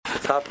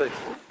topic.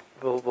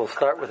 We'll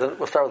start with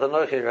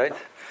Anochi, right?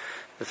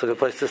 It's a good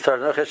place to start.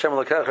 Anochi Hashem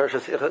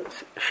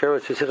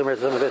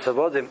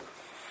Avodim.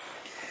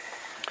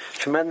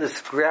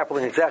 Tremendous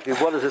grappling exactly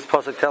what is this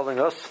pasuk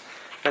telling us.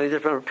 Many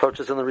different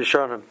approaches in the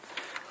Rishonim.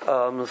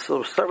 So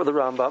we'll start with the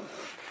Rambam.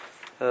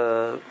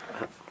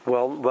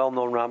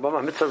 Well-known Rambam.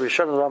 Hamitzah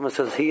Rishon, the Rambam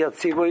says, Hi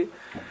Yatzivui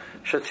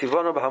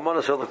Shetzivonu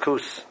B'Hamonos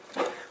Elakus.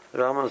 The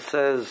Rambam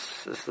says,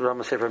 this is the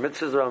Rambam Sefer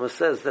Mitzvahs, the Rambam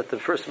says that the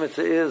first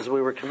mitzvah is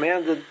we were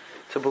commanded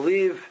to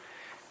believe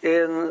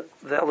in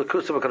the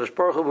Elakus of HaKadosh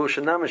Baruch Hu,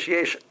 Shenamish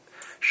Yesh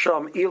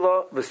Sham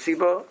Ila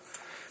V'Siba.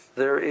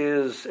 There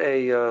is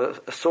a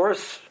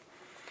source,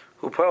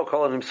 who Paul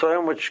called him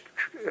Soyam,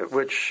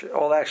 which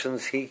all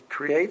actions he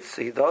creates,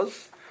 he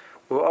does.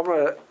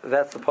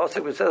 That's the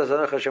pasuk which says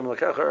Anochi Hashem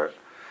Elokecha.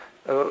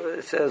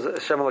 It says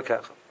Hashem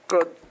Elokecha.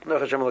 Good. Anochi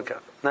Hashem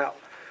Elokecha. Now,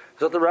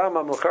 so the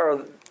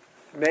Rambam,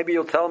 maybe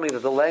you'll tell me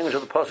that the language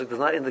of the pasuk does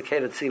not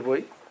indicate a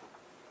tzivui.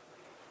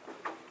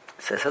 It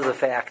says as a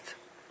fact,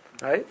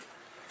 right?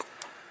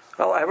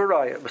 Well, I have a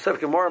raya.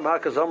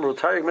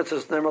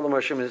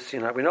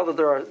 We know that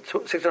there are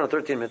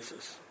 613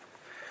 mitzvahs.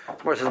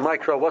 Gemara says,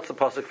 Micro, what's the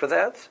pasuk for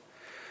that?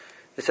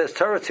 It says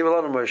Torah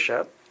Tzivilanu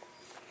Moshe.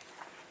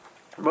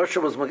 Moshe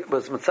was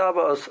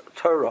mitzvah as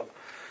Torah.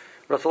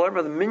 Rasul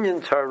the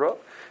minyan Torah,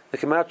 the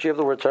gematria of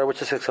the word Torah,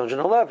 which is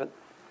 611.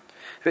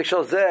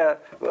 So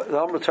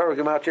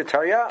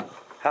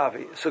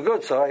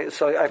good. So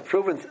I've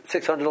proven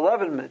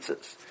 611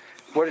 mitzvahs.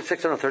 Where did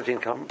 613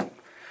 come?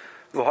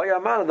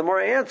 The more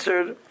I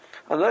answered,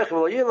 Moshe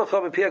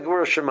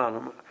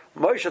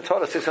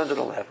taught us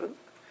 611,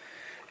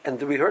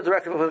 and we heard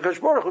directly from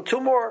Kadosh Baruch Hu 2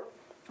 more,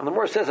 and the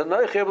more says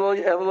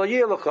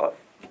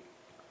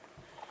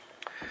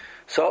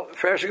So,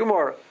 Fresh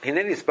Gemara,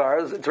 Hineni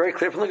Spars, it's very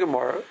clear from the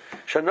Gemara,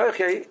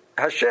 Shanochi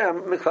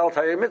Hashem Miklal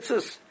Tayir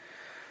Mitzvahs,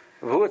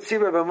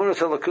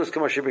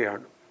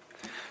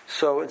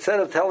 so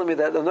instead of telling me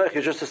that Anochi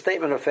is just a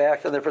statement of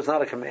fact and therefore it's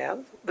not a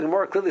command, the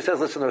Gemara clearly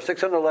says, listen, there are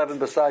 611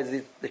 besides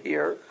the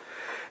here,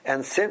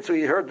 and since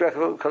we heard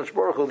directly from Kadosh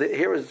Baruch Hu,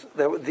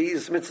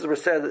 these mitzvahs were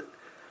said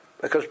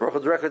by Kadosh Baruch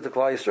Hu directly to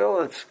Klal Yisrael,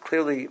 and it's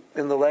clearly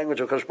in the language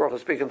of Kadosh Baruch Hu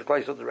speaking to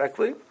Klal Yisrael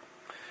directly.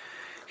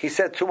 He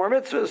said 2 more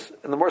mitzvahs,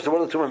 and the Gemara said, what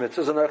are the 2 more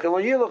mitzvahs? Anochi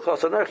lo yilucha,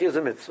 so Anochi is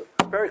a mitzvah.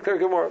 Very clear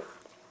Gemara.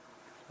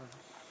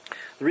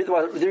 The reason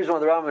why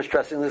the Rambam is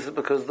stressing this is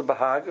because the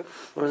Bahag,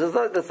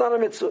 that's not a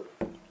mitzvah.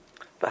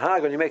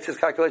 Bahag, when he makes his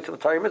calculation of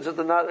the Taryag mitzvahs,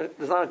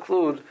 does not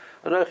include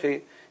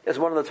Anochi as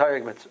one of the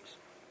Taryag mitzvahs.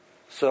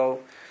 So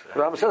the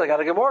Rambam says, I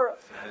got a Gemara.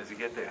 How does he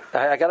get there?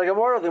 I got a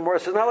Gemara. The Gemara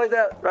says not like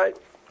that, right?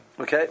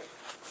 Okay.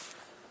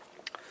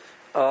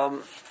 Now,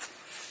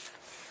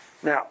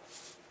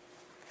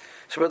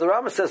 so where the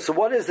Rambam says, so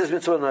what is this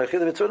mitzvah Anochi?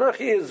 The mitzvah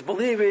Anochi is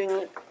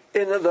believing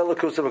in the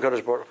Elokus of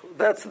HaKadosh Baruch Hu.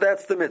 That's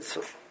the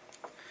mitzvah.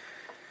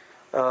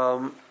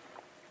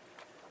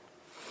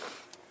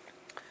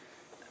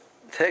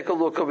 Take a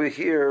look over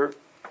here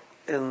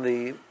in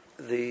the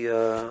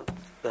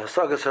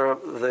Hasagas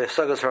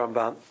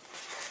Haramban.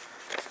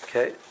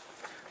 Okay,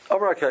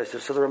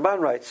 so the Ramban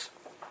writes,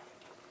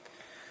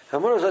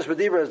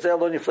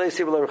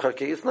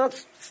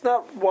 it's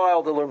not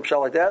wild to learn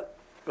pshal like that.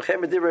 The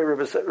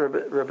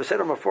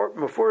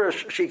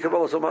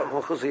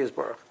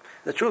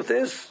truth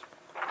is,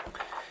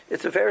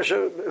 it's a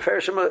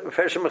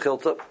Fersha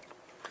Mechilta.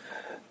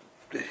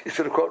 He's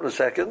going to quote in a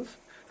second.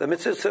 The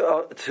mitzvah is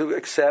to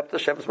accept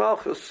Hashem's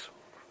Malchus,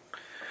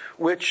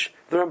 which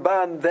the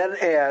Ramban then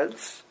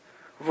adds,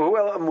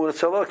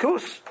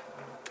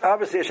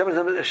 obviously,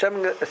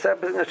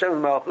 accepting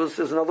Hashem's Malchus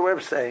is another way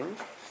of saying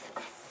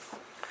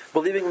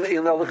believing in the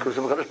Elokus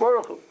of HaKadosh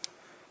Baruch Hu.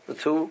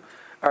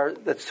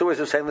 That's 2 ways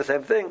of saying the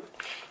same thing.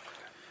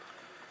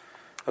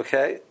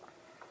 Okay.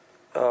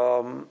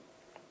 I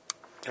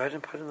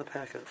didn't put it in the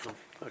packet.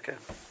 Okay.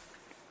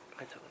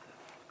 I tell it.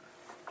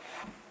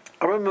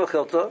 So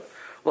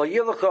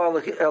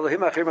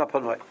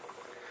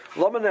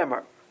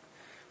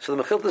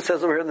the Mechilta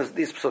says over here in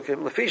these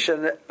psukim,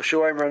 Lefisha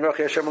Shuayim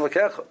Anochi Hashem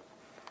Elokecha.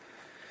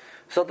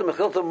 So the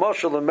Mechilta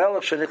Moshe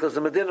Melech Shenichlas the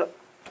Medina.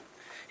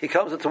 He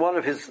comes into one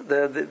of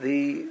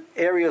the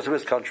areas of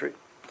his country.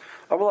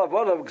 So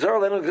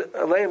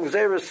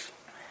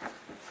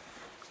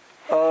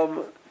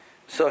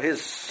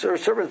his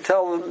servants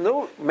tell him,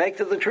 no, make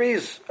the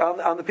decrees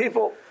on the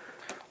people.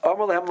 So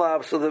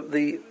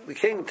the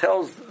king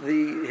tells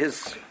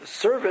his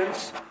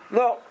servants,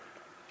 no.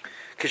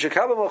 First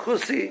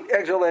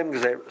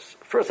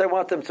I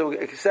want them to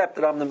accept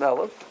that I'm the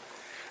Melech,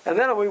 and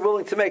then I'll be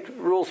willing to make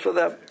rules for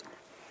them.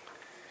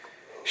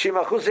 If they're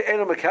not going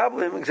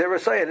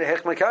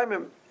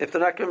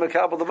to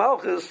makabel the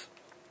Malchus,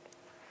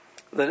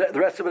 the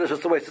rest of it is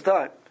just a waste of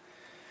time.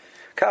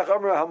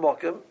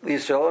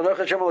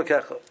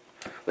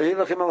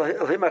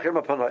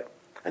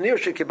 And you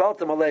should keep out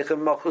the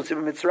Aleichem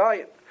Malchusim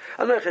Mitzrayim.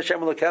 Anochi Hashem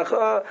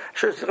Elokecha.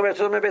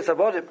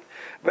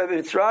 But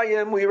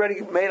Mitzrayim,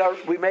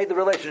 we made the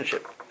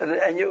relationship,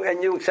 and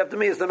you accepted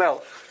me as the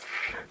Melech.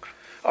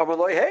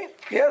 Amaloi, hey,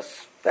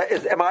 yes,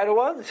 am I the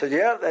one? He said,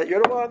 yeah,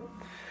 you're the one.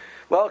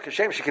 Well,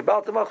 Kashem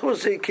Shekibal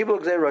Malchusi Kibul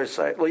Gzei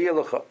Roisai Lo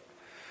Yelucha.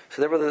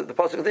 So therefore, the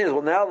pasuk continues.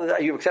 Well, now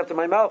that you've accepted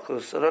my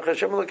Malchus,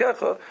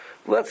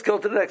 let's go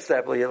to the next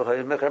step. Right,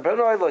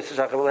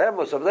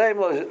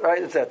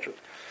 etc.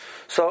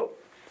 So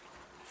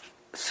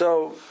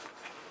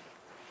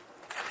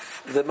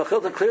the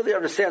Mechilta clearly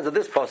understands that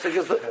this pasuk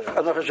is the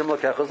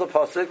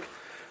pasuk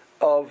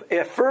of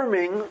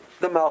affirming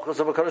the Malchus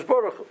of HaKadosh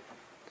Baruch Hu.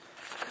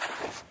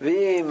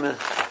 No,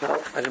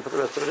 I didn't put the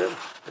rest of it in.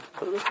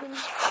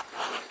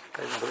 I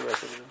didn't put the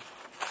rest of it in.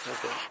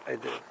 Okay, I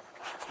did.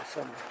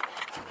 Somewhere.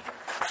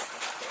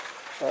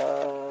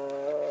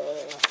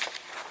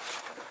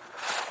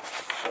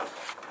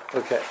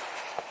 Okay.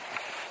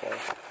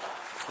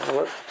 You know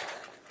what?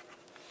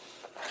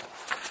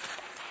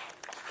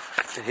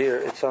 Here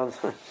it's on.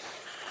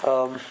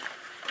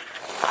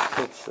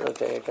 It's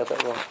okay. I got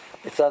that wrong.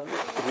 It's on.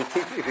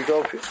 If you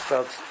go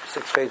about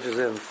 6 pages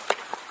in,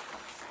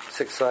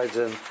 6 sides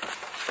in,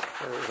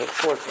 the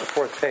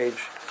fourth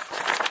page.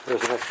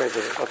 There's the next page of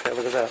it. Okay,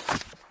 look at that.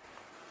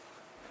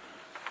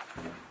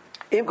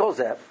 Im calls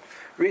that.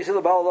 You look at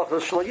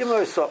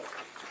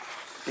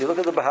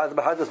the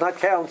Bahad does not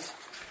count.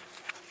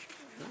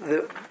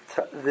 The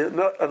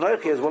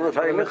Anochi is one of the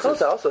Torah mitzvahs.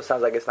 It also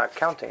sounds like it's not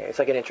counting. It's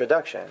like an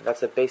introduction. That's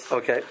the basic.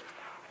 Okay.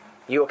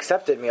 You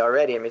accepted me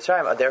already in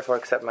Mitzrayim, I therefore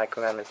accept my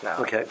commandments now.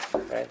 Okay.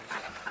 Right?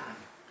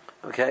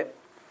 Okay.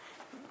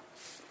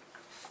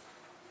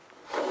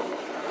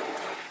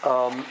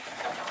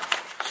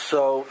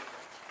 So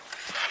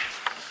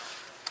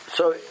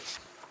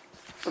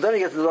then he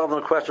gets involved in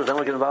the questions. Then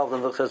we get involved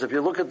in the says if you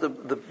look at the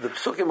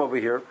psukim over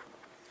here,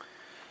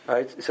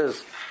 right? It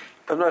says,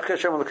 number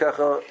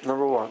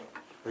 1.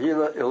 So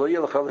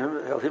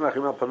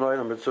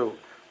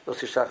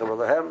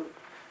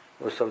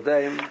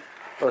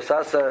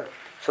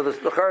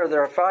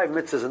there are 5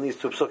 mitzvahs in these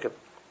 2 psukim.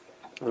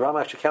 The Ram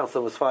actually counts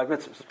them as 5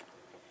 mitzvahs.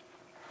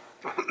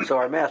 So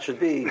our math should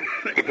be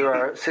there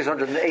are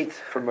 608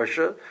 from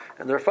Moshe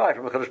and there are 5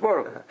 from HaKadosh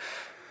Baruch Hu.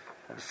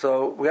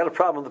 So we had a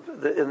problem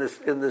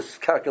in this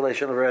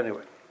calculation over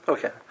anyway.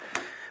 Okay.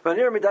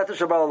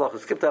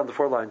 Skip down to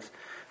 4 lines.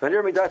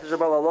 Shein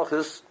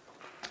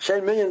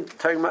million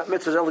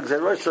mitzvahs el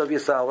gzeros of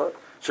Yisala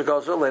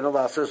shegozer leina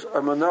lasses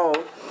or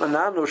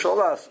mananu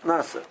shalas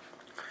nasa.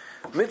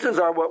 Mitzvahs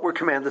are what we're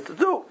commanded to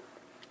do.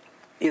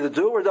 Either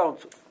do or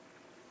don't.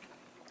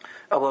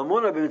 The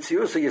emunah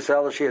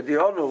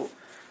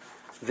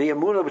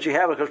which you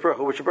have in Kadosh Baruch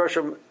Hu, which the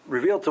Bereshim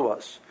revealed to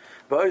us,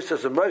 that's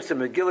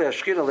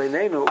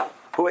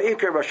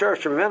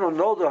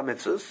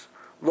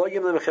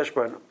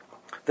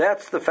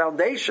the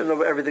foundation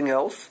of everything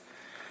else,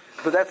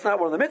 but that's not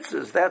one of the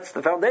mitzvahs. That's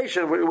the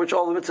foundation which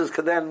all the mitzvahs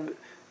can then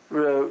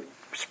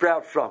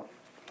sprout from.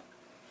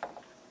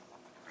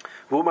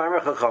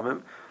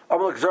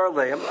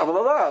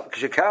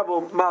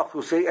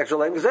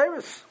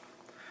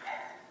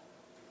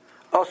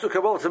 Also,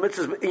 Kabbalah, it's a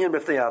mitzvah inyan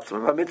b'fnei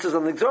atzma. A mitzvah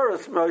on the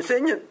Gzoros, ma'is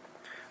inyan.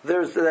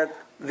 There's that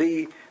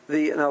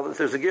now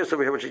there's a gears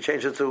over here which he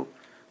changed it to.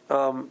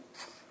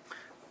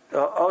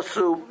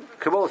 Also,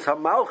 Kabbalah's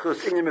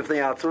hamalchus inyan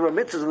b'fnei atzma. A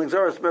mitzvah on the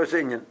Gzoros, ma'is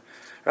inyan.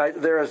 Right?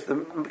 There's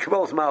the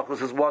Kabbalah's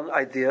malchus is one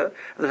idea.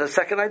 And there's a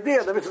second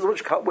idea. The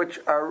mitzvahs which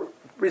are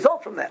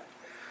result from that.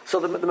 So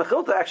the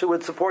Mechilta actually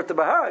would support the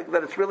Bahag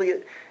that it's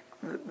really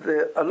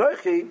the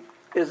Anochi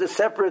is a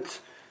separate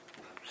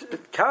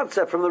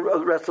concept from the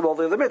rest of all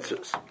the other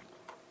mitzvahs.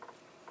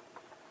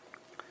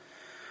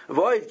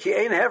 Void ki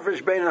ein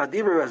hefresh bein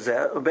hadibur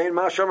hazeh bein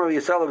ma shomer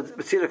v'yisala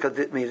b'tzira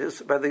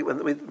kadmitis. When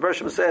the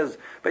Bereshim says,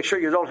 make sure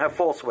you don't have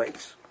false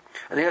weights.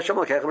 And he has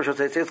shomer l'kechem Bereshim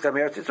says it's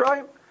kamer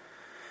tzithrayim.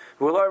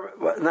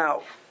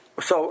 Now,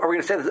 so are we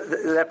going to say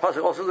that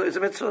pasuk also is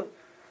a mitzvah?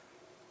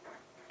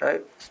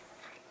 Right?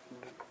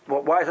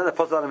 Well, why is that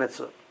pasuk not a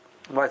mitzvah?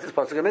 Why is this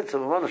pasuk a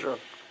mitzvah?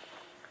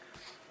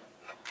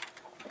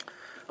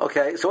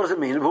 Okay, so what does it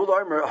mean?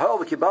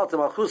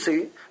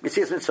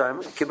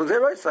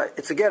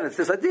 It's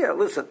this idea.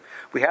 Listen,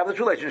 we have this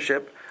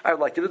relationship. I would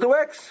like you to do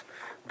X,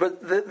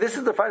 but this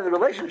is defining the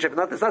relationship.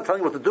 It's not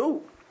telling you what to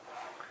do.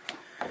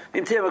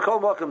 Even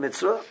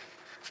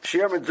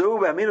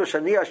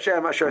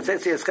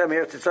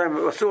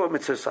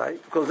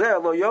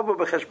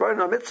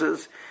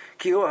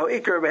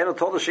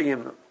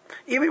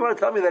you want to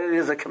tell me that it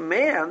is a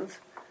command,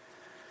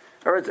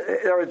 or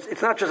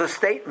it's not just a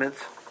statement.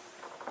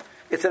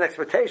 It's an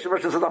expectation. The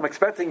person says, I'm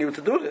expecting you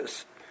to do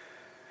this.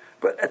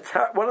 But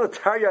one of the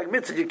Taryag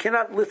mitzvahs, you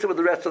cannot list it with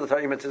the rest of the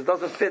Taryag mitzvahs. It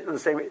doesn't fit in the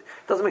same. It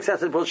doesn't make sense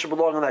that it should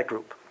belong in that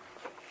group.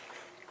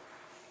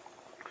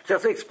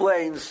 Just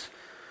explains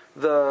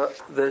the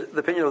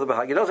opinion of the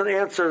Bahag. It doesn't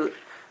answer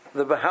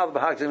how the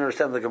Bahag didn't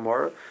understand the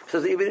Gemara. It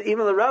says even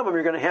the Rambam,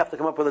 you're going to have to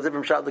come up with a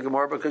different shot of the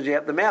Gemara because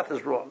the math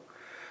is wrong.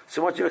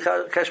 So once you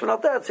kashman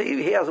out that, so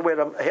he has he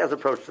has an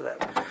approach to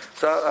that.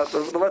 So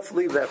let's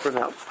leave that for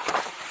now.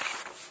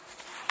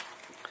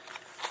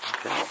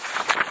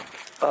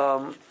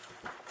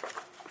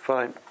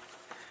 Fine.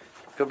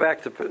 Go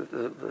back to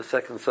the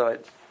second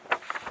side.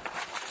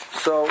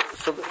 So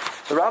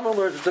the Rambam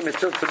learns it's a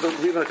mitzvah to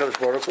believe in HaKadosh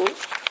Baruch Hu,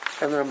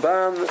 And the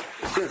Ramban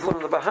seems to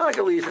learn the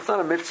Bahagalis. It's not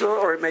a mitzvah,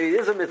 or maybe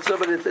it is a mitzvah,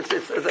 but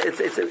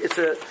it's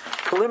a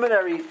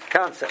preliminary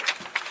concept.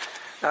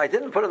 Now, I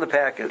didn't put in the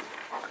packet.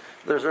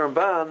 There's a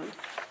Ramban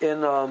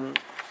in on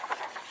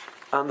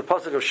the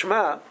pasuk of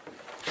Shema.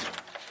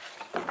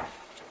 I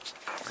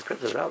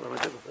printed it out. Let me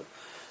take it.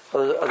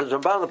 There's a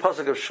Ramban on the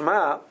pasuk of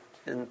Shema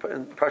in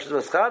Parshas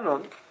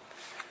V'Eschanon.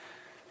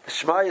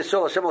 Shema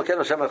Yisrael Hashem Elokeinu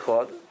Hashem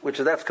Echad, which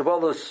is that's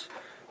Kabbalah's.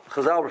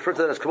 Chazal referred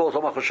to that as Kabbalah's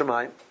Omach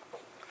Hashemayim.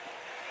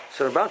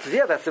 So Ramban says,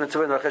 yeah, that's the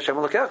mitzvah in Hashem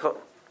Elokecha.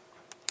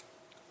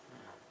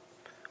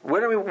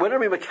 When are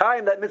we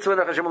Mekayim that mitzvah in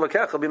Hashem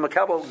Elokecha? Be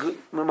Makabel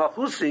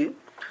Machusi,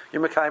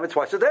 you're Mekayim it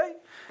twice a day.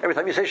 Every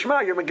time you say Shema,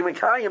 you're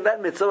Mekayim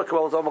that mitzvah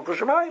Kabbalah's Omach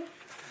Hashemayim.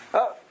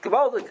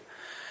 Kabbalah.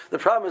 The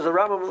problem is the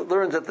Rambam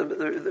learns that the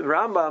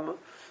Rambam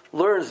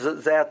learns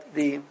that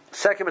the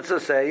second mitzvah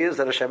say is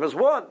that Hashem is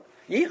one.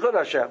 Yichud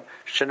Hashem.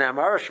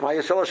 Shenamar Shema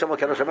Yisrael Hashem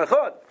Elokeinu Hashem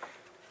Echad.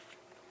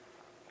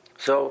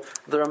 So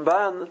the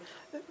Ramban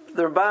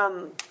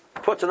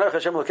puts Anuch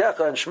Hashem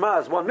Elokecha and Shema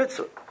as one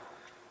mitzvah.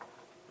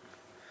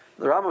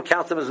 The Rambam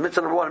counts them as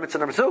mitzvah number one and mitzvah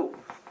number two,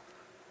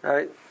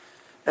 right?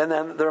 And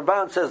then the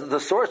Ramban says the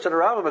source of the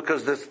Rambam,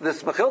 because this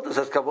Mechilta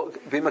says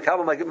be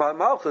Makabel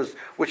Malchus,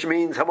 which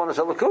means Hamonas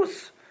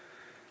Elokus,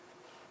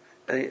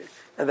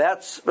 and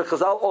that's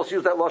because I'll also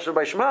use that lashon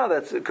by Shema.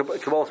 That's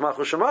Kabbalas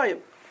Malchus Shemayim.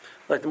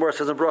 Like the Morah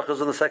says in Brachos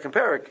in the second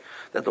parak,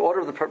 that the order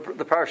of the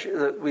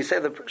parak, we say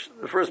the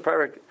first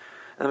parak, and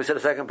then we say the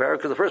second parak,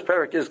 because the first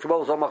parak is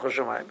Kabbalas Al Malchus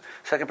Shemayim.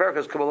 Second parak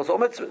is Kabbalas Al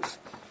Mitzvahs.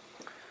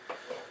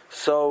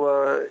 So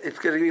it's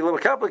going to be a little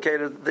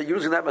complicated that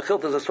using that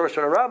Mechilta as a source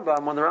for the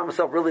Rambam, when the Rambam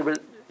himself really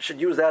should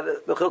use that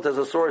Mechilta as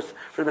a source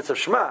for the mitzvah of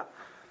Shema.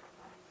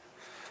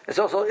 It's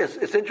also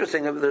it's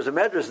interesting. There's a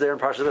medrash there in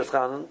Parshas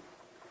V'Eschanon,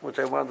 which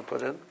I wanted to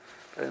put in.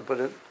 I didn't put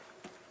in.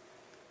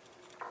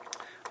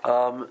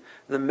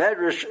 The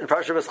Medrash in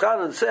Parashat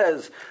V'Eschanon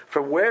says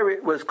from where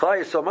it was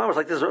Klai Yisrael, Mamash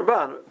like this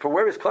Ramban, from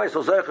where is Klai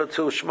Yisrael Zecha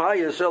to Shema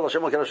Yisrael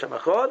Hashem Elokeinu Hashem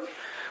Echad.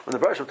 When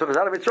the Parashat took us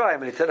out of Mitzrayim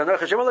and he said Anuch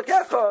Hashem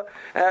Elokecha,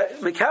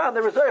 Mikan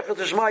there was Zecha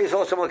to Shema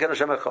Yisrael Hashem Elokeinu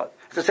Hashem Echad.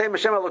 It's the same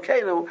Hashem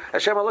Elokeinu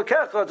Hashem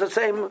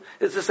Elokecha.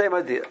 It's the same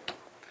idea.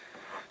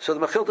 So the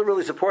Mechilta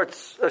really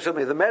supports. The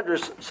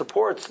Medrash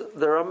supports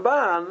the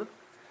Ramban.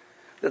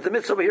 That the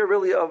mitzvah over here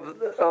really of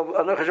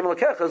Anuch Hashem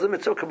Elokecha is the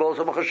mitzvah of Kabbalas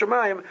Omach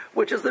Hashemayim,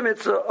 which is the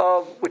mitzvah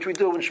of which we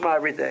do in Shema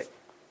every day.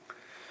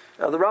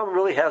 The Rambam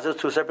really has those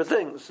two separate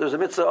things. There's a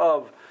mitzvah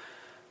of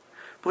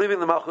believing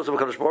the Malchus of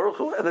HaKadosh Baruch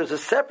Hu, and there's a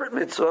separate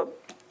mitzvah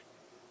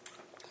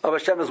of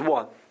Hashem as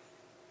one.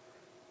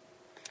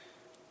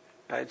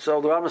 Right. So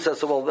the Rambam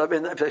says,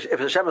 if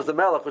Hashem is the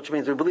Melech, which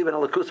means we believe in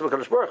Elokus of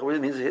HaKadosh Baruch Hu, it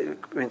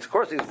means of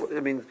course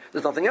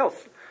there's nothing else.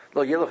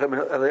 Lo Yelochem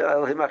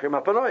Elohim Achrim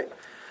Apanoi.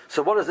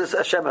 So what is this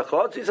Hashem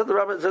Echad? So he said the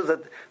Rambam says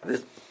that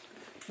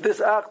this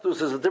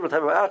Achdus is a different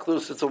type of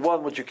Achdus. It's a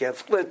one which you can't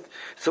split.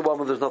 It's a one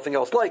where there's nothing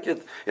else like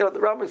it. The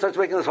Rambam starts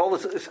making this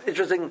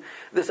interesting.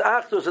 This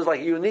Achdus is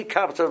like a unique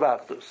concept of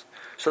Achdus.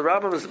 So the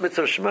Rambam's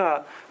mitzvah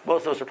Shema,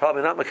 most of us are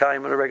probably not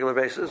Makayim on a regular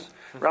basis.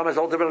 Rambam has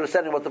a whole different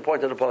understanding what the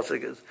point of the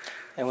pasuk is.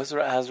 And how's the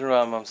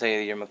Rambam say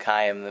that you're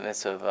Makayim, the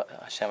mitzvah of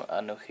Hashem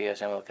Anuchi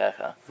Hashem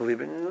Elokecha?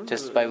 Believing?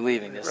 Just by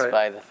believing, just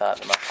by the thought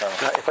of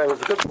Machshava. Now, if I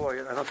was a good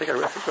boy, I don't think I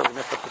really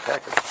messed up the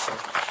packet. So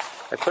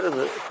I put in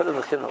the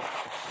chinuch,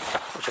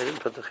 which I didn't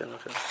put the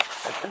chinuch in.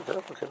 I printed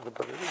up the chinuch to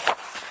put it in.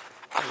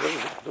 I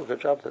really did do a good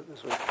job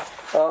this week.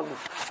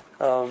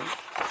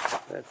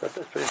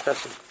 That's pretty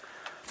impressive.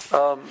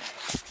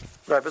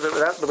 Right, but the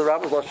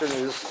Rambam's lashon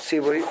is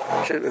Sibui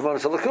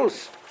Shemanas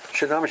Elokus.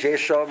 Shenam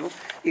Sheisham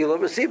Ilo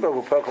B'Siba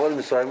V'Pakol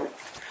Mitzrayim.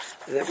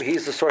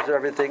 He's the source of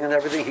everything, and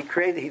everything he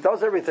created, he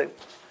does everything.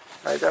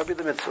 Right, that would be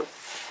the mitzvah.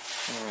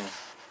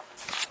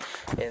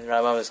 And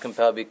Rambam is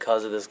compelled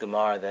because of this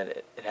Gemara that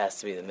it has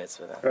to be the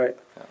mitzvah then. Right.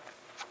 Yeah.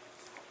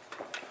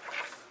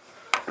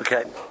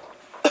 Okay.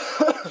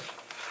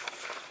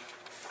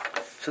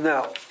 So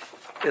now,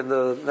 in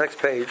the next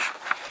page,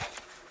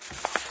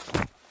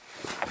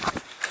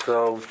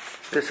 so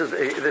this is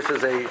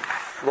a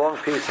long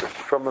piece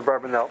from the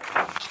Barbanel.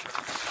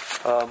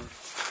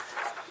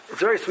 It's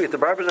very sweet. The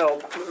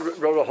Barbanel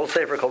wrote a whole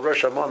sefer called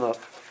Rosh Hashanah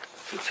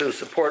to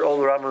support all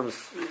the Rambam's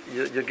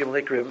Yogim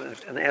Likrim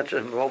and answer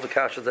him all the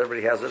kashas that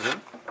everybody has in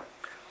him.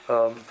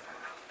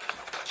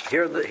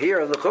 Here in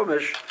the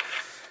Chumash,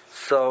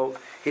 so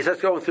he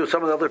starts going through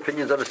some of the other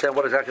opinions to understand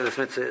what exactly this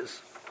mitzvah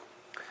is.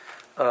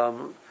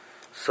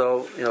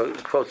 So,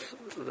 quotes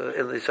in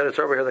the Seder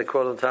over here. They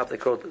quote on top. They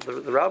quote the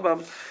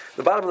Rambam,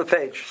 the bottom of the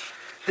page.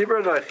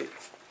 Dibur Anochi,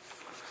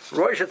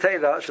 Roy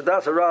Sheteda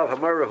Shadas Harav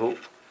Hamarahu,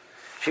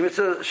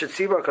 Shemitzah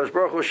Shetziba Kadosh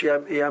Baruch Hu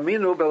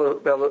Sheyaminu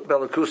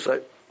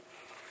Belakusay.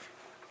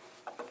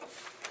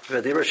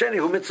 V'Dibur Sheni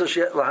Hu Mitzvah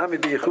Lahami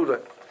B'Yechuda.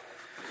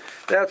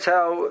 That's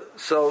how.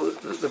 So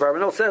the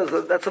Barbanel says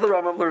that's how the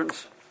Rambam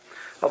learns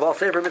of all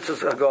sefer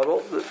mitzvahs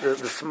Gadol, the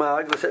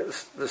smag,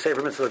 the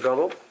sefer mitzvahs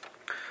Gadol.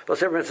 The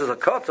sefer mitzvahs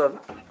Katan,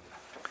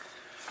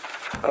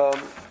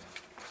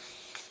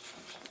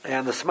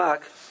 and the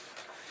smak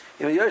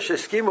They agree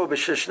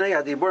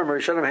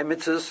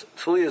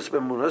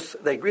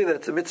that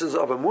it's the mitzvahs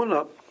of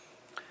Emunah.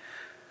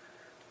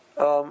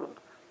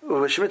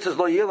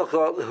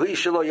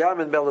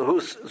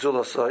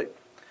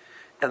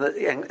 And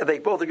they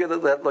both agree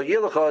that lo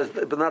yilacha is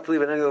but not to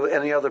leave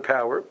any other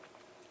power.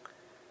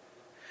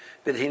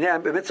 But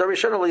however,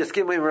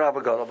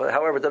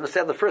 to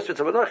understand the first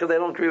mitzvah of Anochi, they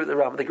don't agree with the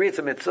Rambam. They agree it's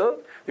a mitzvah.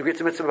 They agree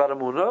it's a mitzvah about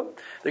Emunah.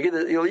 They agree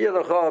that lo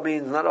yilacha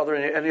means not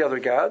any other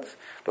gods.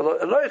 But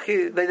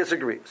Anochi, they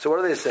disagree. So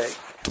what do they say?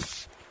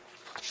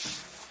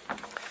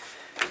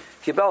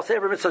 Kibal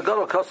sever mitzvah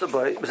gadol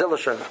kosaboy b'zel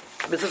l'shana.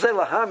 Mitzvah zei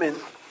lahamin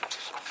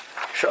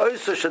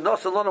she'oisu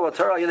she'nosan lanu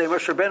atar al yedei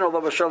Moshe Rabbeinu lo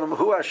v'shalom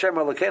hu Hashem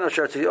Elokeinu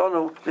asher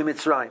tziyonu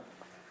mimitzrayim.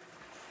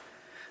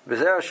 So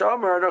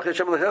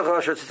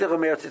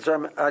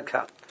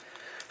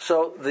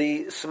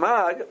the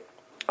Smag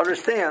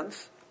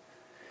understands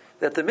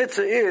that the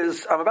mitzvah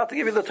is, I'm about to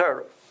give you the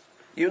Torah.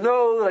 You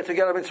know that I took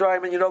out of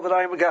Mitzrayim, and you know that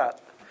I am a God.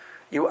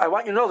 I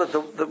want you to know that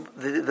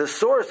the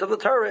source of the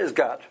Torah is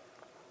God.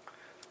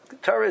 The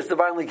Torah is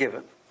divinely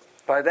given.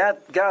 By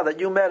that God that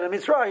you met in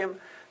Mitzrayim,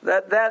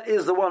 that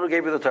is the one who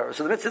gave you the Torah.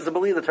 So the mitzvah is to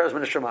believe the Torah is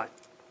min hashamayim,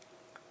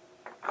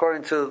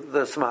 according to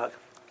the Smag.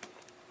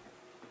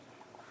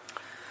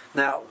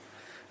 Now,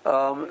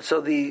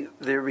 so the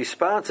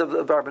response of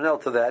the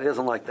Barbanel to that, he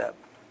doesn't like that.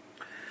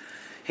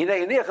 In the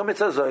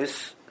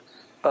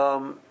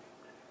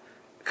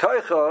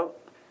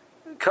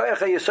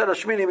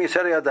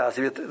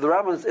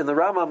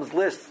Rambam's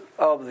list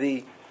of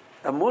the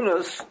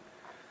Amunas,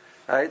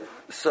 right?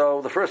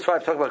 So the first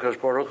 5 talk about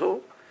Kadosh Baruch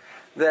Hu.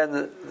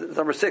 Then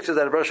number 6 is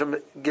that Abraham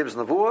gives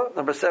Nevuah.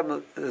 Number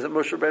 7 is that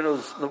Moshe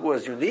Rabbeinu's Nevuah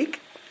is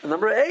unique. And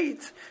number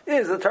 8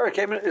 is the Torah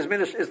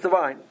is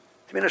divine.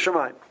 It's min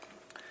hashamayim.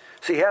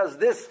 So he has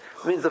this,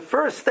 means the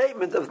first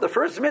statement of the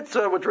first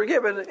mitzvah which we're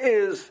given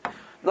is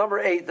number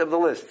 8 of the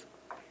list.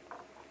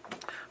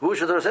 But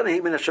Dibra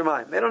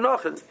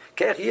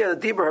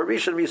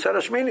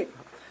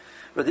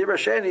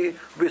Sheni,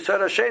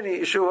 B'Yisara Sheni,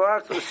 Yeshu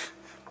Ha'achtos.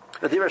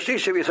 But Dibra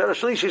Shisha, B'Yisara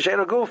Shlishi, Shein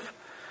Aguf.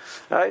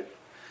 Right?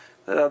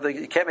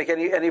 You can't make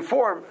any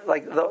form,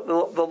 like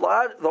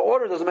the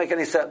order doesn't make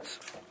any sense.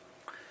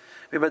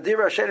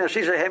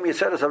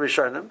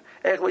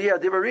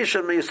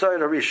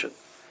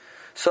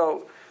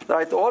 So,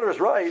 right, the order is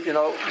right. You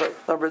know,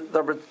 number 2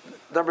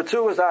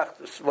 is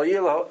Achdus.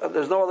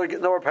 There's no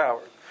more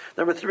power.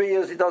 Number 3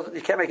 is he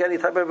can't make any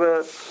type of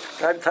a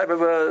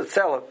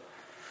tzelem.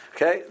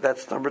 Okay,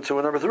 that's number 2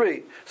 and number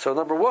 3. So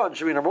number 1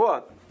 should be number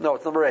 1. No,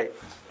 it's number 8.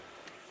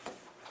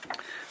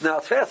 Now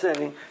it's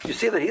fascinating. You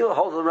see that he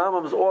holds the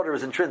Rambam's order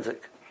is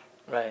intrinsic.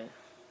 Right.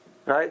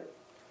 Right.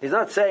 He's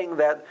not saying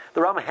that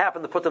the Rambam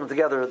happened to put them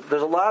together.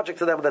 There's a logic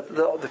to them that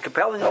the only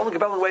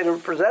compelling way to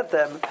present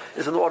them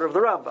is in the order of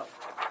the Rambam.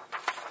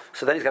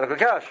 So then he's got a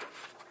kakash.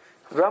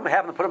 The Rambam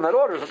happened to put them in that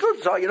order.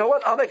 So you know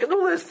what? I'll make a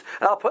new list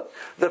and I'll put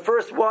the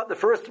first one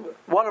of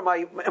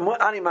my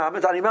animam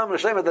is animam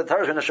l'shlema the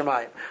Torah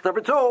Hashemayim. Number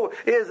 2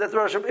 is that the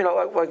Rosh,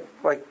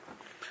 like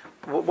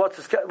what's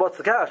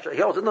the kash?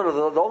 He also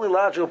no. The only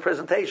logical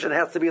presentation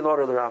has to be in the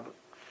order of the Rambam,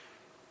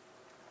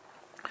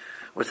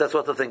 which that's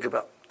what to think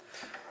about.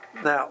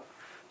 Now,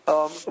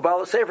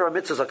 about Sefer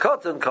HaMitzvahs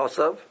Hakotan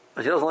Kosav,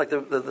 and he doesn't like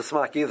the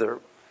Smak either.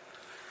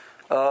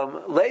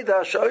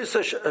 Leida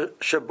Shoisa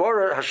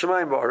Shabora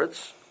Hashemayim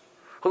Baretz,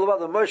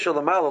 Hulavad Moshe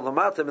Lamalo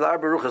Lamatim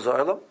L'Arba Ruchas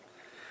Oilam.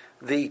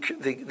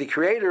 The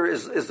Creator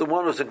is the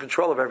one who's in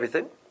control of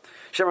everything.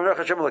 Shem Anoch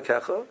Hashem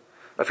Lekecha,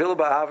 Afilu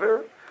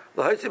Ba'aver,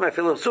 L'Hoitzim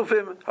Afilu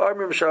Sufim,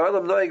 Ha'armim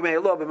Sha'olam Noeg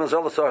Me'elo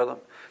B'Mazal Ha'olam.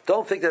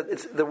 Don't think that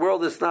the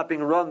world is not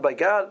being run by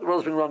God. The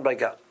world is being run by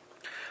God.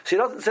 So he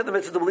doesn't say the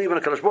mitzvah to believe in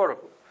a Kadosh Baruch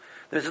Hu.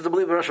 The mitzvah to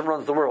believe in Hashem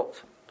runs the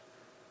world.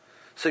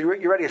 So you're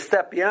already a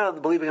step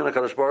beyond believing in a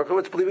Kadosh Baruch Hu.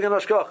 It's believing in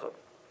Hashgacha.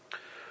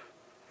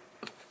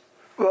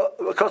 Well,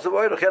 because of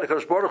Oirach had a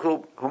Kadosh Baruch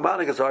Hu,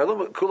 Humanik is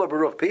Oilam, Kula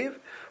Baruch Piv,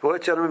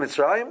 V'hoitz Yadam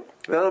Mitzrayim,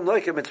 V'adam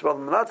Noikim Mitzvah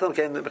Manatam,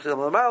 Kein B'chidam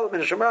L'mal,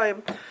 Min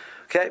Hashemayim.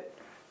 Okay?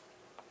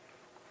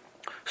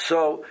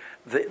 So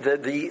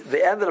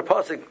the end of the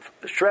pasuk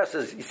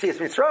stresses, you see it's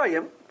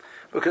Mitzrayim,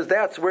 because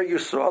that's where you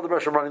saw the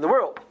Hashem running the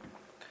world.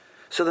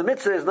 So the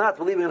mitzvah is not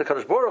believing in the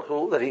Kadosh Baruch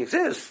Hu, that he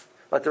exists.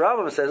 Like the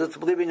Rambam says, it's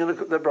believing in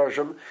the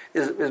Hashem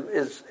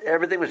is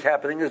everything that's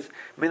happening is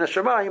Min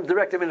Hashemayim,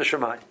 directed Min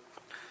Hashemayim.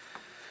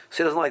 So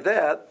he doesn't like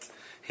that.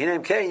 He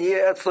named Cain,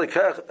 Ye'etzli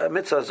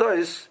Mitzvah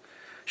Zois,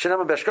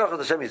 Shenam Beshkachat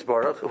Hashem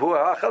Yisbarach, Hu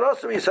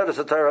Ha'acharosim Yisadas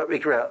HaTorah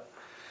Mikra.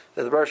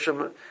 That the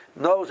Hashem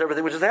knows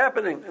everything which is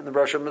happening, and the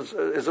Hashem has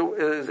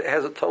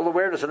a total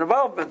awareness and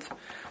involvement.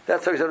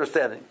 That's how he's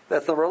understanding.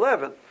 That's number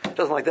 11. He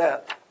doesn't like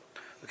that.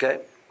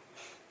 Okay?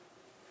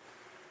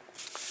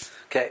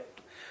 Okay.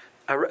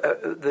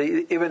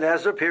 The Ibn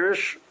Ezra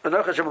Pirish,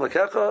 Anoch Hashem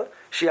Lekecha,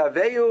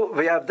 Shiaveyu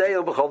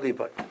V'yavdeyu B'chol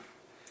Libay.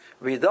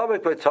 V'yidavik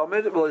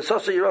B'tomid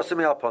V'lisosa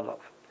Yirasim Yalpanov.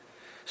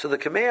 So the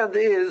command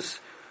is,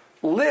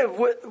 live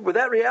with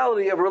that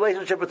reality of a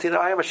relationship between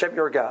I am Hashem,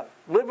 your God.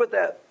 Live with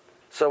that.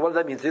 So what does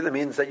that mean? That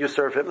means that you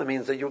serve Him, that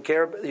means that you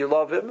care, you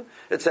love Him,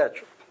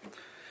 etc.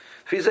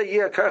 Fiza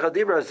yeh karcha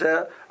dibra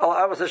zeh al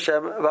avos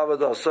Hashem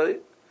v'avodosoi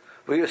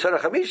v'yusar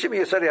chamishim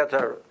yusar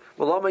yatar.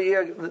 V'lama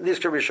yeh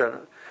nisker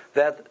rishona.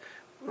 That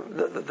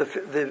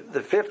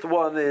the fifth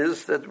one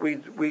is that we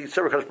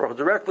serve Hakadosh Baruch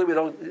Hu directly. We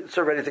don't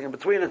serve anything in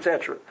between,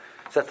 etc.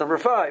 So that's number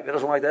 5. He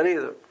doesn't like that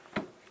either.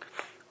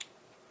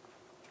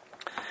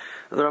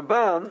 The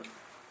Ramban.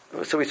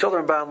 So we saw the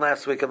Ramban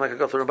last week. I'm not going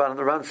to go through the Ramban.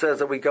 The Ramban says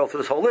that we go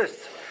through this whole list.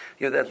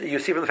 That you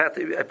see from the fact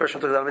that a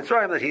person took it out of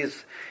Mitzrayim that he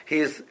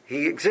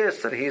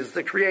exists, and he's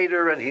the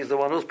creator, and he's the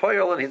one who's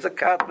poyel, and he's a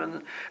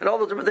katman, and all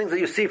the different things that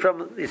you see in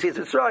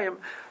Mitzrayim.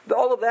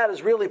 All of that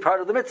is really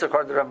part of the mitzvah,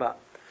 according to the Ramban.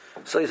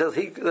 So he says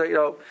he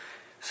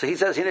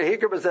says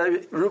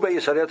Ruba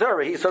Yisrael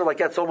Torah. He sort of like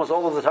gets almost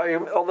all of the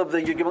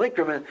Yugim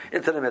Likrim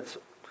into the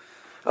mitzvah.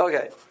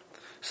 Okay,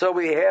 so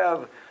we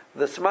have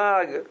the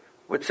Smag,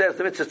 which says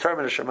the mitzvah is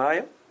termin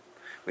Shemayim.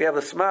 We have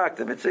the Smak,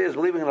 the mitzvah is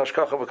believing in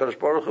Hashkacha v'Kadosh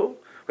Baruch Hu.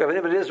 We have an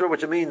Ibn Israel,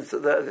 which means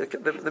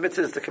the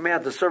mitzvah is the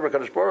command to serve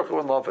Hakadosh Baruch Hu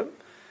and love Him.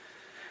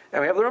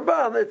 And we have the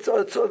Rambam,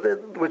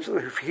 which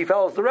he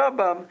follows the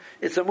Rambam.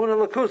 It's a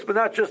Munah Lakus, but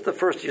not just the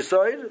first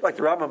Yisoid, like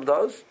the Rambam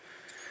does.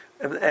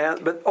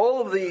 But all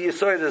of the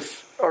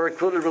Yisoidis are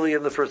included really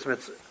in the first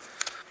mitzvah.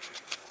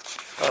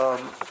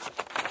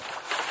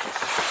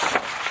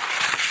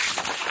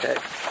 Okay.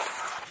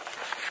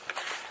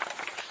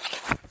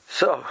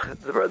 So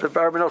the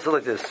Barman also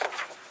like this.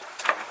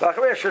 If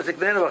you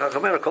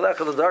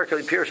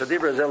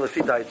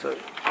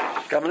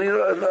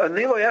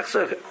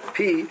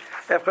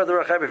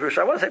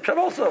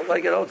also,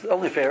 like, it's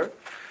only fair.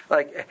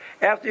 Like,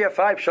 after you have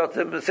 5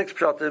 pshatim, 6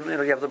 pshatim,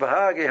 you have the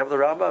Bahag, you have the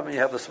Rambam, and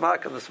you have the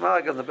Smak, and the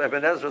Smag, and the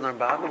Ibn Ezra, and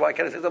the Ramban, why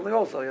can't I say something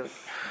also?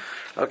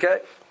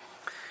 Okay?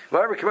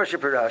 Whatever Kimoshi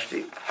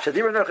Pirashti,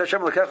 Shadira Noach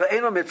Hashem L'kecha,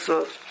 Eino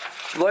Mitzvah,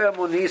 Loya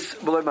Munis,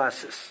 B'loy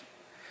Masis.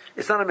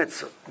 It's not a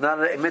mitzvah. Not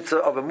a mitzvah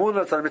of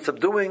emunah. It's not a mitzvah of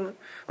doing.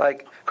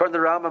 Like, according to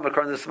the Rambam,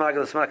 according to the Smag,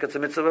 it's a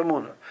mitzvah of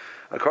emunah.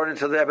 According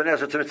to the Ibn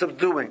Ezra, it's a mitzvah of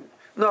doing.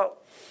 No.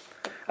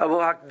 It's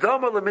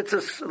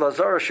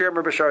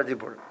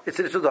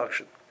an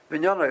introduction.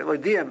 It's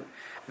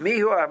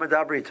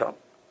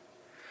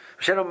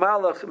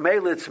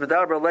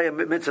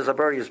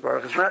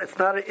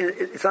not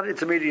an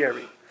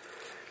intermediary.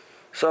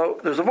 So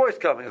there's a voice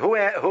coming.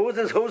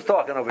 Who's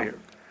talking over here?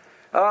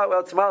 Oh, well,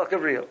 it's Malach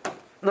Gabriel.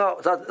 No,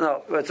 it's not.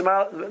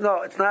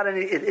 No, it's not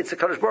any. It's a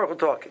Kadosh Baruch Hu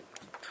talking.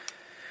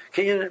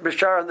 Kinyan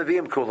Bishar and the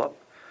Vim Kulam.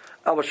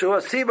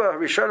 Avashua Siba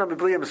Rishonam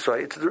Bibliyam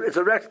Soy. It's a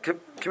direct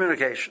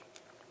communication.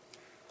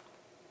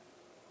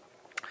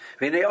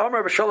 V'nei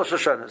Omer b'Sholosh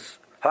Hashanas.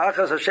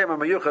 Ha'achaz Hashem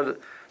HaMayuchad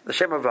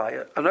Hashem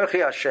Havaya.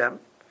 Anochi Hashem.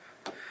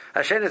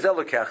 Hashem is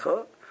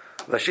Elokecha.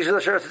 V'Shisha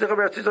Asher Tzidcha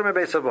B'Artzitzah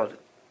Mebeis Avodim.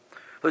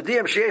 Okay,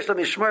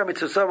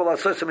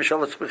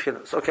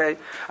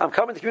 I'm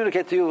coming to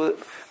communicate to you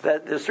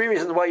that there's 3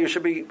 reasons why you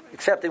should be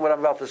accepting what I'm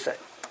about to say.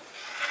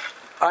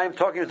 I am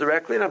talking to you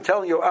directly, and I'm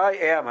telling you, I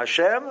am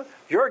Hashem,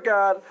 your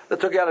God, that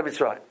took you out of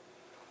Mitzrayim.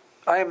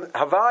 I am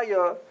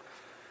Havaya,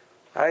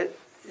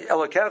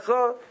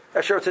 Elokecha,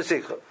 Asher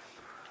Tzidcha.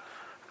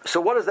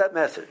 So what is that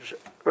message?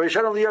 That's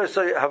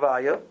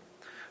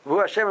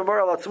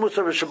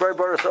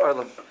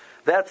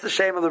the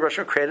shame of the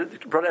Russian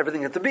created, brought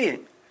everything into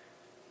being.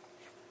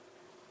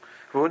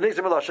 Okay, I'm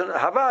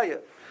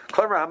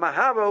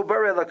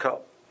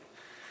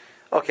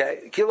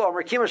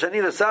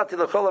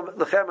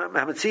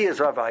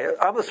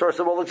the source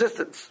of all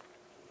existence.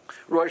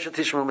 So I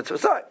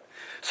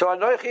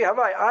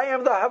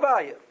am the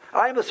Havaya.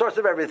 I am the source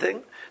of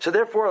everything. So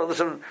therefore,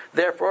 listen.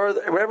 Therefore,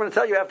 what I'm going to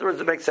tell you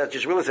afterwards, it makes sense. You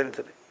should be listening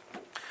to me.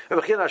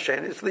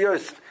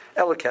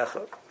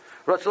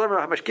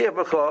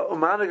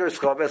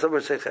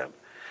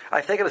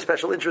 I've taken a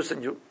special interest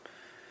in you.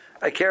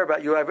 I care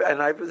about you, and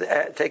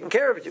I've taken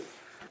care of you.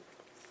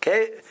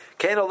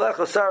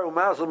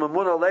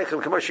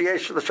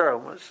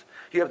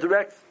 You have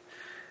direct,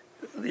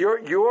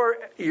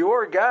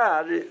 your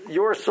God,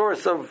 your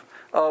source of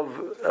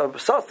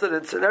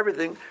sustenance and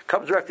everything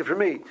comes directly from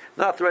me,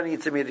 not through any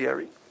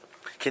intermediary.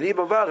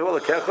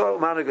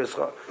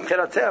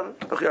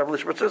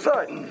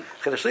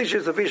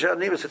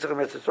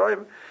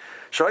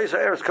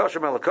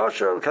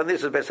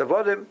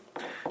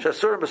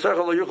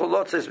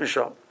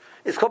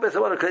 It's called Beis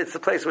Avodim because it's the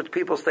place which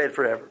people stayed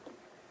forever.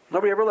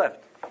 Nobody ever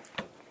left.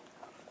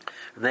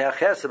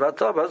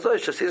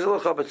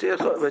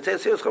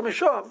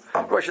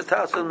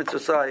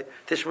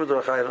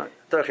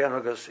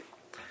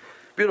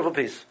 Beautiful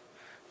piece.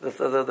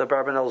 The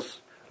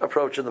Barbanel's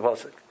approach in the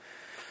pasuk.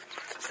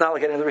 It's not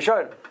like any of the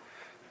Rishonim.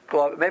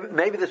 Well,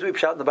 maybe this will be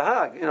shot in the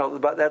Bahag. You know,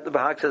 that the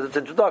Bahag says it's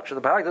introduction.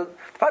 The Bahag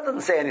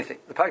doesn't say anything.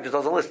 The Bahag just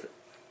doesn't list it.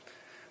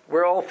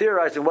 We're all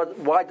theorizing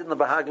why didn't the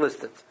Bahag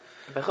list it?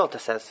 Bechilta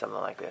says something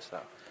like this,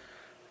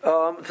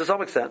 though. To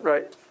some extent,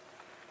 right?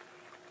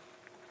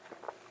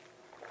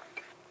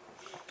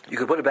 You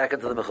could put it back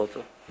into the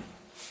Mechilta.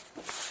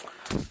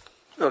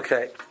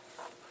 Okay.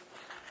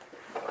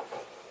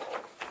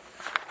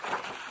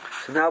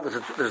 So now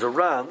there's a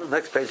Ram. The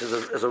next page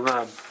is a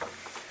Ram.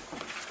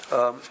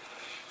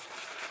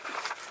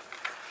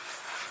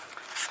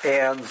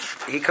 And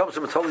he comes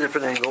from a totally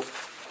different angle.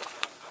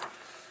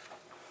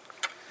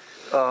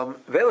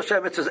 Ve'el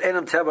Shem mitzvahs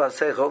enam teba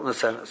seichel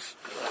nesenes.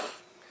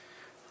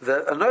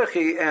 The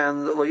Anochi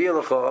and Lo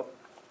Yilecha,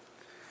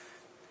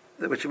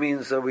 which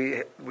means that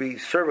we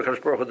serve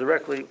HaKadosh Baruch Hu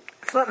directly,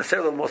 it's not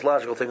necessarily the most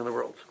logical thing in the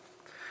world.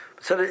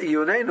 So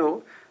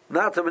Yunenu,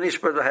 not to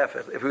Manishbar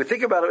Behefet. If we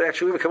think about it,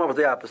 actually we would come up with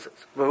the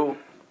opposites. Who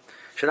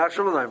Shenach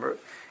Shalom Leimer,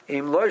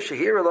 Im Lo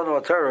Shehir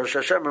Elanu Atara,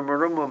 Shashem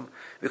Merumum,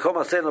 Vikom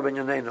Asenu Ben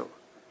Yunenu.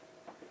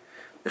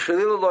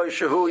 Shalilu Lo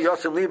Shehu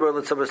Yosim Liber,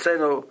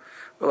 Litzabasenu,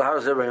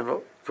 Ulahar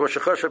Zerenu, for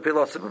Shechosh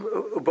Pilosim,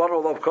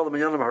 Ubano Lov Kolam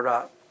Yanim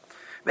Hara.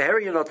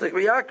 Meheri Yunotik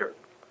V'Yakar.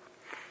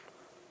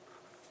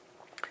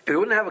 If we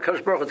wouldn't have a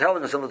Kadosh Baruch Hu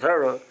telling us in the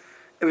Torah,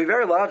 it would be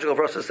very logical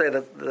for us to say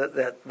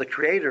that the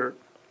Creator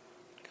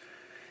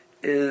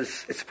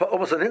it's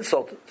almost an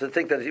insult to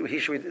think that he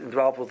should be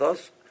involved with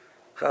us,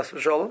 Chas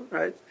v'Sholom,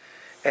 right?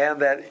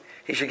 And that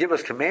he should give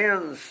us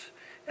commands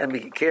and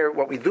we care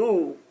what we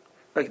do.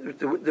 Like,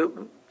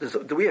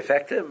 do we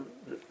affect him?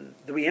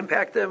 Do we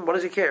impact him? What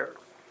does he care?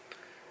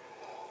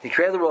 He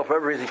created the world for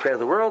every reason. He created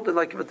the world, and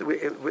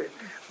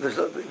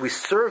we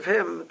serve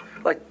him.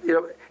 Like,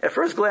 at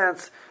first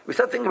glance, we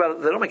start thinking about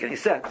it. They don't make any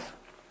sense.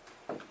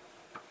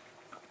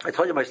 I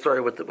told you my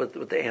story with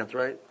the ant,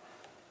 right?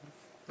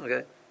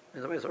 Okay,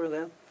 is that my story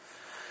with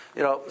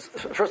the ant?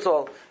 First of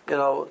all,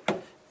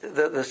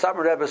 the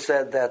Satmar Rebbe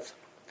said that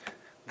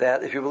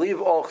if you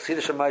believe all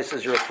Chassidish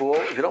Ma'asos, you're a fool.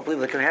 If you don't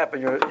believe that can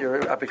happen, you're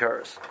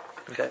Apikaris.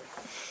 Okay.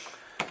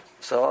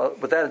 So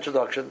with that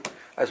introduction,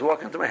 I was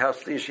walking to my house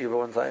to the yeshiva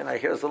one time, and I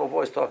hear this little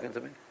voice talking to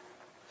me. He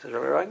says,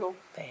 Rabbi Rangel.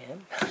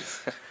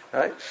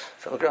 Right?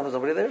 So I look around, there's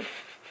nobody there.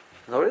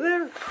 Nobody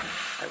there.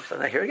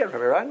 I hear again,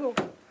 Rabbi Rangel.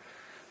 Are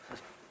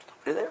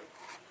you there?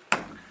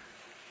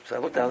 So I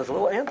look down, there's a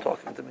little ant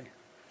talking to me.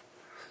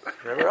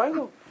 Rabbi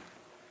Rangel.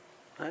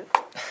 Right?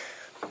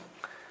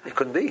 It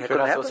couldn't be. It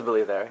couldn't happen. Supposed to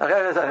believe there.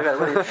 Okay. It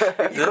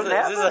couldn't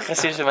happen. This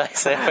is a Chassidish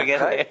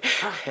Ma'aser. Right?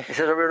 He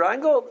says, Rabbi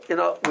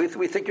Rangel,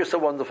 we think you're so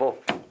wonderful.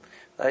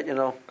 Right?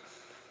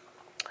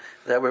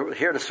 That we're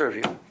here to serve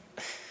you.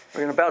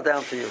 We're going to bow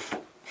down to you.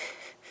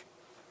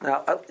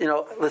 Now,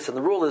 listen,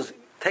 the rule is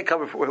take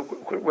cover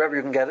wherever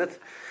you can get it,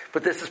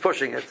 but this is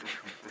pushing it.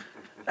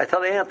 I tell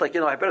the ant, I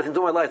better think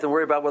do my life than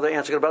worry about whether the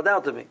ants are going to bow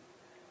down to me.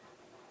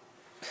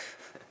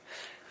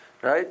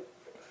 Right?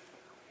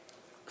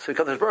 So he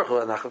comes to Baruch Hu,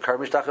 and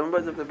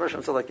the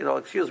person said,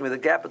 excuse me, the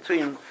gap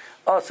between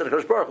us and the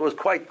Kodesh Baruch Hu is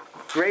quite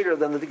greater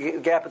than the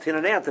gap between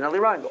an ant and Eli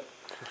Rangel.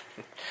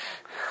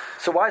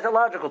 So why is that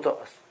logical to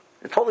us?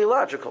 It's totally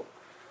illogical.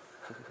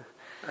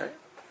 Right?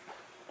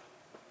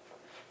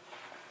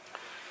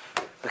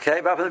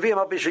 Okay, my they don't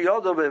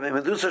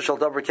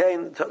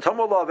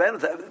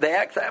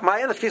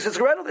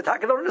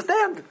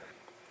understand.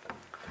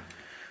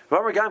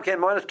 Why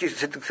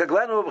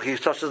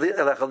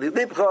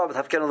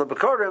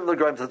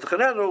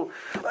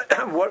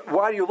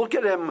do you look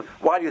at him?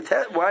 Why do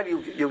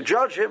you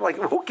judge him? Like,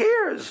 who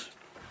cares?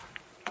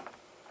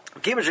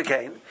 Comes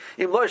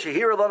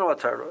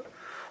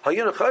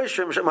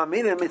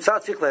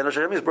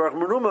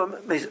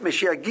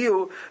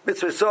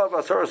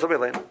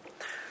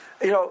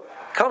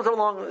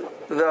along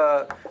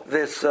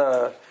this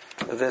guy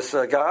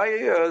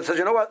says,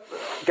 you know what?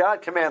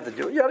 God commanded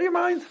you. You out of your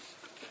mind?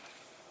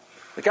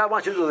 The God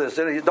wants you to do this.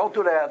 You don't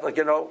do that.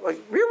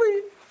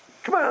 Really?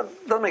 Come on.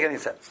 Doesn't make any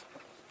sense.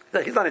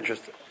 He's not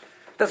interested.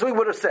 That's what he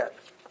would have said.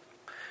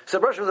 So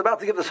Rosh was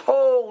about to give this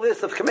whole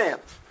list of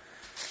commands.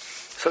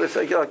 So it's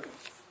like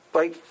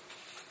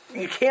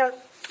you can't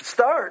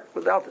start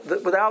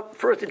without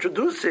first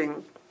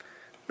introducing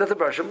that the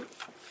Bershom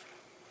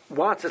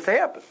wants this to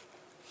happen.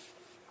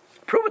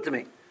 Prove it to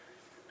me.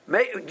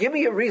 Give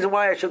me a reason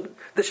why I should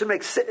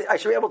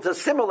be able to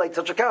assimilate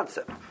such a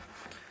concept.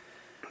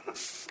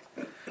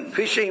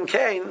 Fishim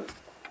Kane,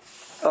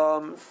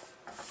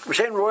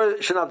 Rishain Roy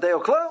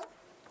Shanabdeo Klo.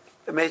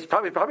 It's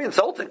probably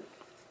insulting.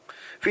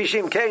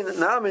 Fishim Kane,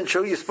 Naamin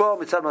Shu Yispo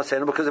Mitzad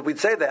Masenu, because if we'd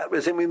say that, we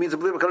mean to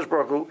believe in Kadosh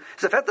Baruch Hu,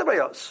 it's affected by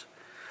us.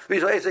 He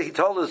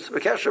told us,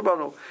 V'kesh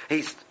Rabbanu,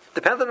 he's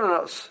dependent on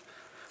us.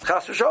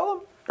 Chas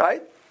v'sholom,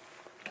 right?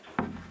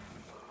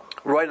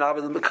 Roy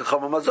Naamin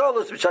Kachama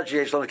Mazolos, V'shad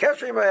Sheyesh Lon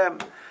Keshrim Mahem,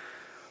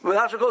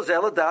 V'nasha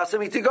Gozel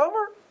Dasim Iti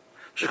Gomer.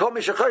 Shechol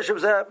Mishachashim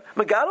Zeh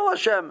Megadol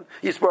Hashem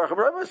Yisbarach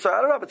Rabbi. So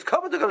I don't know, it's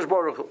covered to Kadosh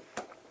Baruch Hu.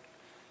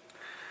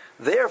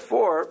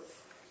 Therefore,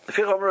 the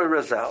Ficham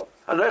Rezal,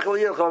 Anochel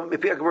Yilchom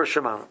Mipi Akbar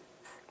Shemana.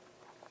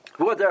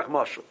 Who are Derech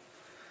Mashal?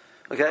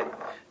 Okay,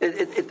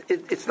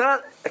 it's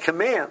not a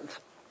command.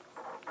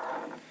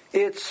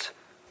 It's.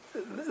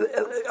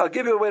 I'll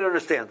give you a way to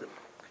understand it.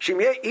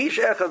 Shemiyeh Ish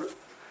Echad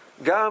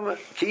Gam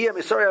Kiyem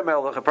Yisrael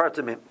Melech apart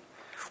from him.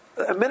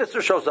 A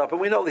minister shows up, and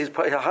we know he's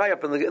high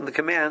up in the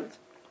command.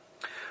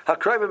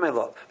 Hakrayim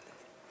Melov.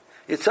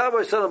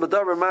 Yitzavo Yisrael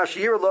B'Davar Mash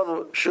Yir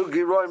Lonu Shu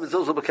Giroy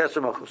Mezilzul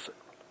B'Kesher Malchus.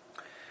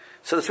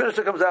 So this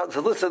minister comes out and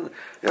says, "Listen,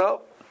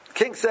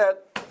 King said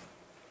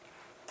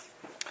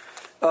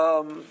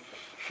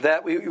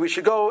that we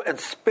should go and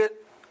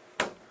spit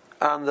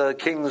on the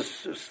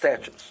king's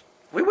statues."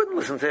 We wouldn't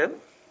listen to him.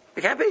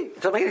 It can't be. It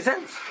doesn't make any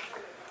sense.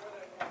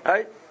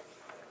 Right?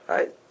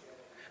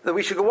 That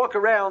we should go walk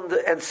around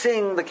and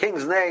sing the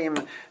king's name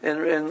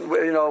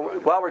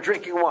while we're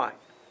drinking wine.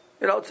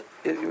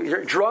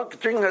 You're drunk,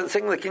 drinking,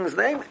 singing the king's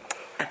name.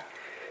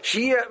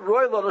 You're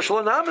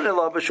not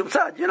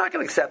going to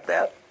accept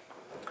that.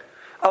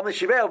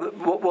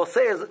 We'll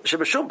say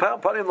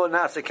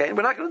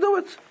we're not going to do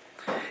it.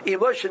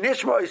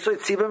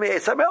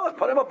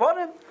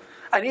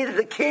 I needed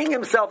the king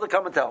himself to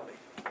come and tell me.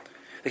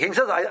 The king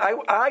says,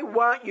 I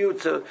want you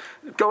to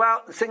go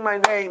out and sing my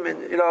name,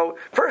 and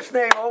first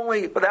name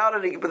only, without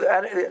any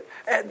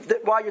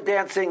while you're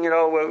dancing,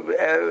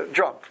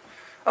 drunk.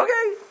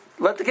 Okay,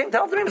 let the king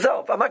tell it to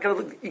himself. I'm not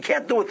going to. You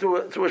can't do it through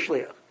a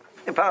shliach.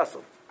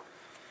 Impossible.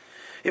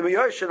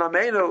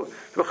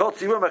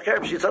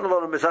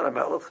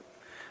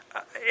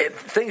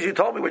 Things you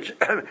told me which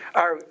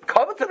are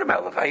covered to the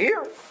melech, I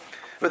hear,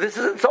 but this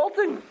is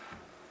insulting.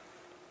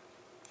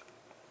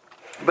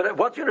 But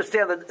once you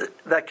understand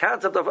that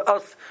concept of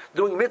us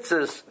doing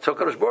mitzvahs to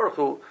HaKadosh Baruch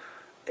Hu,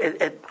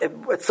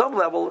 at some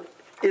level,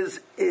 is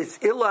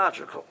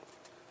illogical.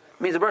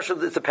 It means the Baruch Hu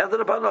is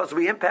dependent upon us.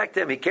 We impact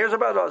him. He cares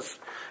about us.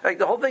 Like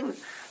the whole thing.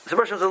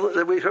 Excuse me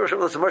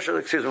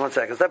 1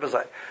 second. Step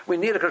aside. We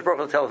need HaKadosh Baruch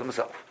Hu to tell us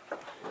himself.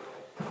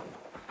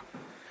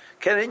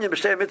 So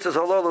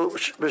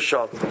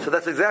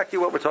that's exactly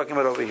what we're talking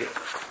about over here.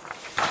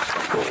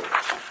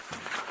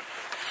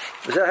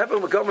 So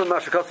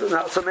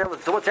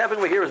what's happening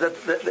over here is that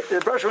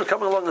the Baruch Hu is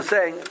coming along and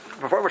saying,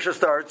 before Rosh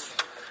starts,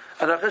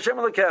 and I want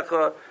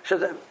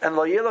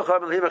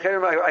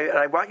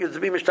you to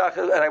be mishtach,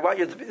 and I want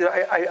you to be,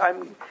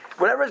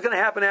 whatever is going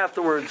to happen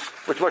afterwards,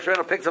 which Moshe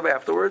Rabbeinu picks up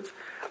afterwards,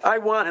 I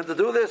want him to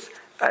do this.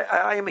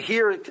 I am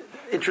here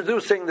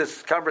introducing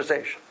this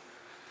conversation.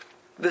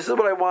 This is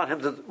what I want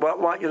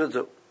you to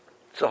do.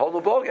 It's a whole new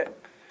ballgame,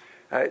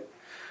 right?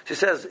 She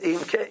says,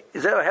 "Is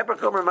there a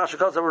hepakomer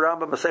mashakos of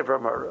Rambam Masefer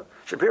Amara?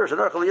 Shapir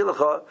shenachal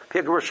yilacha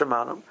pigur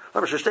shemanam.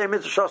 Lama shtei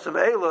mitzvah shosim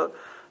eila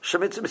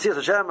shemitz mitzvah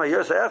Hashem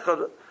yosei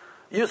echad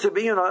yusuf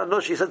biyun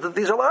anosh." She says that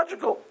these are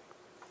logical.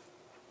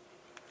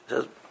 She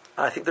says,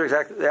 I think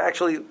they're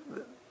actually.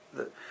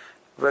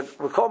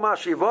 We call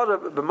mashi voda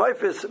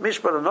b'mayfis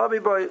mishpat anavi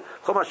boy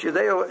call mashi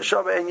yudeo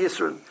shava en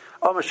yisrud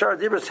al mashar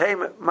dibras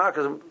heim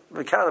markas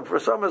mekadim for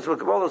summers with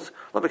kabolas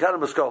lo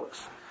mekadim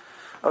muskolas.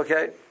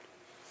 Okay.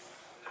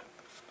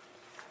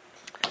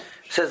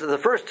 Says that the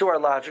first two are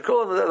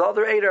logical and the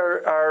other 8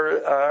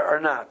 are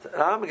not.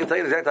 And I'm going to tell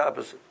you the exact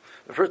opposite.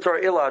 The first 2 are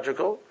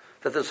illogical.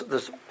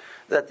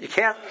 That you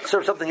can't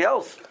serve something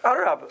else.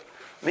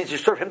 It means you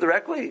serve him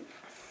directly.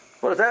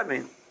 What does that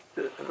mean?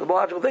 The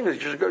logical thing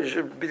is you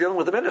should be dealing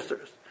with the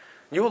ministers.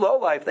 You low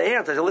life, the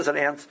ants. I said, listen,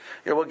 ants,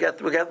 we'll get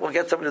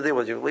somebody to deal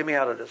with you. Leave me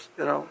out of this.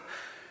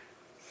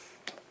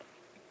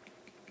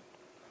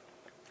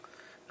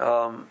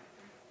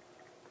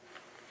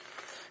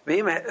 It's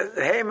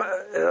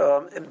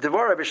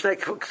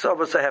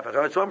almost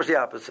the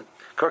opposite.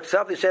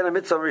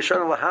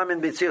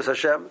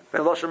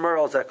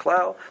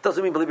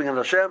 Doesn't mean believing in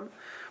Hashem.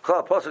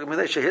 But I'm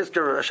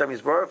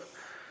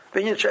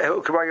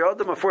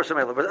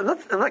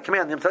not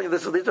commanding. I'm telling you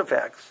these are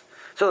facts.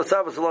 So the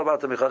Tzav is a lot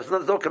about the Michal.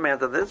 There's no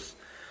command on this.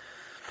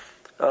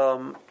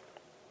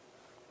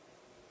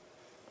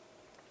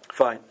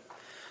 Fine.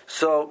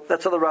 So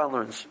that's how the Ran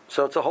learns.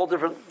 So it's a whole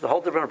different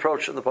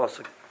approach in the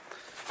pasuk.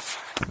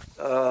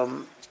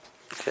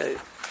 Okay,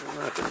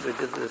 we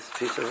did this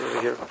piece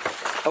over here.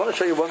 I want to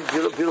show you one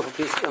beautiful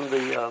piece in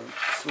the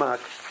Smak.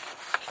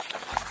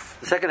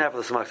 The second half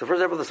of the Smak. The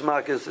first half of the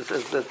Smak is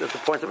that the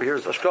point over here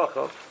is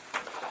Ashkacha.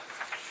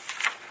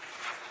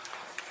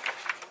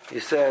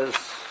 He says,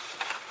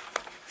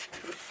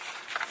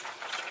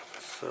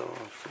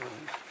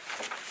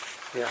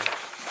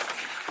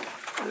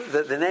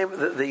 the name,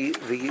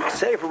 the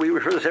Sefer, we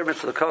refer to the Sefer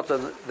to the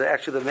Kotan,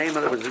 actually the name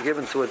that was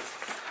given to it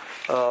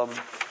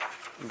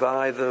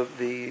by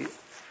the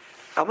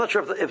I'm not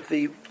sure if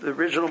the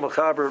original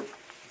Mechaber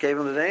gave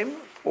him the name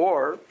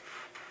or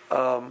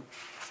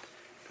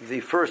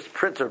the first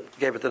printer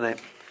gave it the name.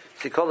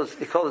 So he called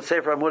it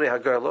Sefer Amudei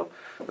HaGerlo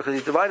because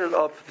he divided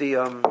up the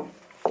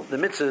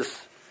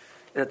mitzvahs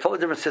in a totally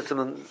different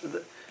system.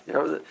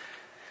 The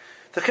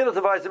Chilul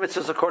divides the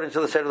mitzvahs according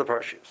to the state of the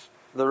Parshas.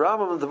 The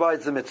Rambam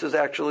divides the mitzvahs.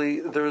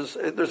 Actually, there's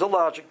a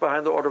logic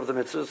behind the order of the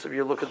mitzvahs. If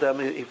you look at them,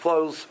 he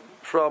flows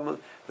from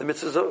the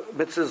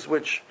mitzvahs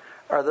which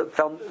are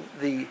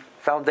the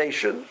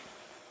foundation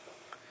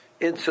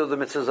into the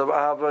mitzvahs of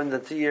Ava and the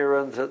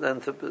Tiyira and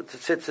to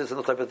tzitzis and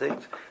those type of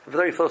things. And from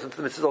there he flows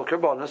into the mitzvahs of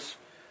Kirbonis,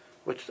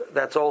 which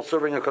that's all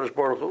serving a Kadosh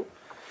Baruch Hu.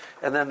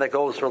 And then that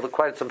goes for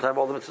quite some time,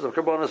 all the mitzvahs of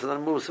Kirbonis, and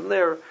then moves from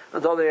there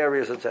into other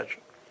areas, etc.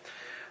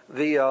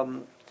 The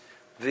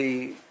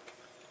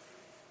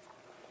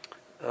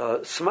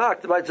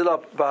Smak divides it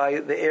up by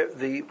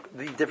the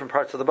different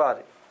parts of the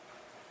body,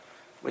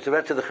 which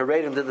eventually the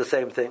Charedim did the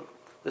same thing.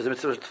 There's a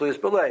mitzvah of Tluyas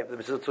B'Leiv, the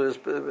mitzvah of Tluyas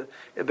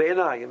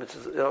B'Einai, he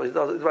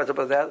divides up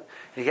by that.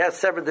 He has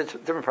 7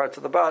 different parts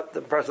of the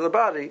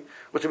body,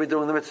 which will be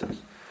doing the mitzvahs.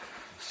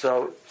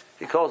 So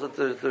He calls it.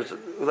 You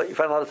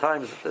find a lot of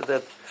times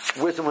that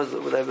wisdom was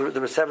there were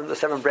the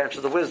seven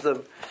branches of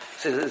wisdom.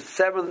 So the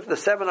seven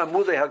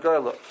amudei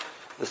hagala,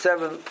 the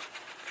seven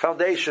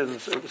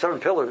foundations, seven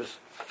pillars.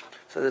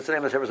 So that's the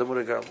name of the seven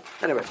amudei hagala.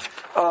 Anyway,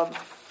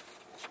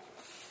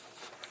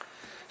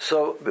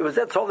 so it was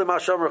that told him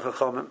Hashem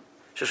Chachamim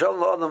sheshol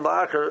la'adam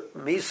la'acher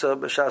misa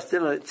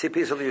b'shastina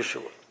tzipis of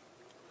Yeshua.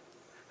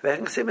 Where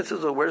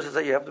does it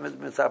say you have the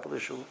mitzvah of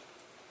Yeshua?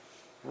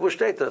 Which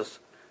state does?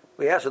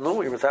 We asked him, no,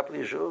 you're mitzvah of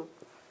Yeshua.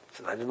 He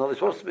said, I didn't know they're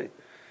supposed to be.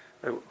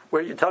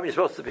 Where you tell me you're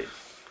supposed to be?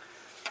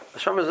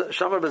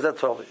 Shamar b'zet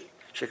toli.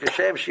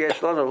 Shekashem sheyesh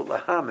lanu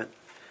lahamin.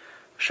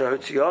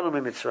 Shehutziyonu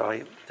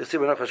mimitzrayim. Tisi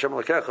b'nach Hashem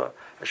l'kecha.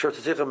 Asher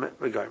tzitzicha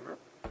v'gaymer.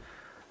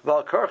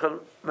 Val karchan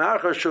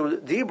ma'achar shu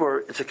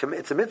dibur. It's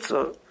a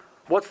mitzvah.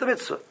 What's the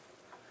mitzvah?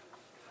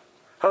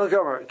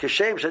 Halagomer.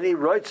 Kashem shani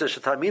roitza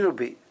shetaminu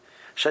bi.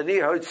 Shani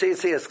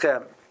hoitzisi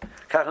eskem.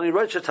 Kachani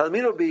roitza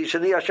shetaminu bi.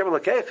 Shani Hashem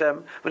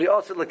l'kechem. When he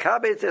also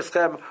l'kabetz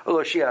eskem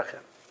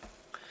u'loshiachem.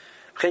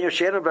 The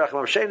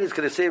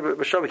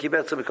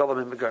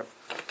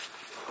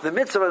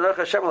mitzvah of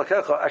Hashem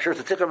L'kecha Asher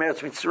Tzitzicha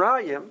Me'eretz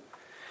Mitzrayim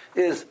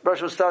is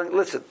Hashem is telling,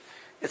 listen,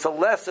 it's a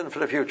lesson for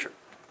the future.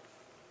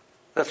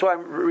 That's why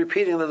I'm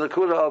repeating the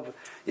Nakuda of,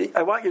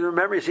 I want you to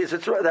remember, you see,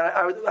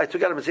 that I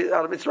took out of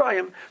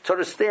Mitzrayim to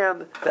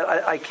understand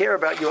that I care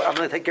about you, I'm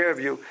going to take care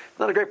of you.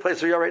 Not a great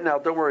place where you are right now,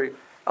 don't worry,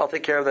 I'll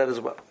take care of that as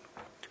well.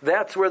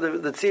 That's where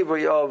the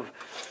tzivui of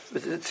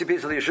the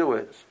piece of the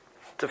Yeshua is.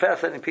 It's a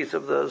fascinating piece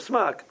of the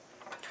Smak.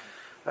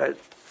 Right.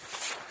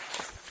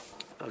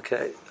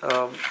 Okay.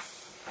 I'm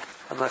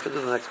not going to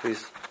do the next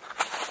piece.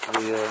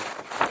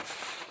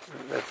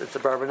 It's a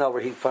Barbanel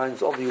where he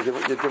finds all the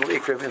Yudgimel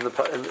Ikrim in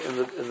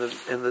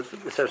the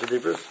Sefer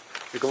Dibros.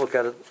 You can look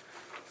at it.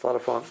 It's a lot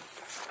of fun.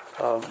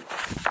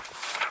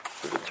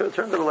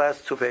 Turn to the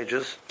last 2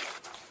 pages.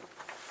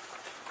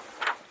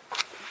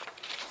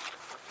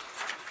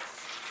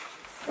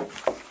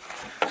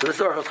 So this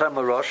is Orchos Chaim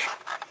LaRosh.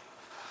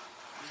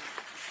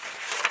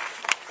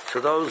 So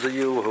those of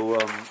you who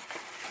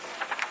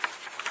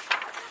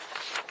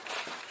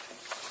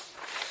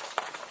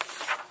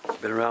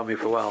been around me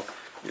for a while,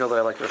 you know that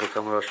I like Rosh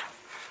Hashanah.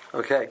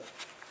 Okay.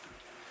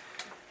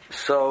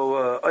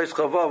 So Ois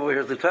Chavav,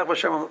 here's the Tach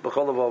Hashem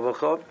B'chol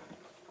Avav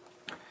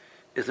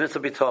is the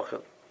mitzvah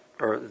b'tachin,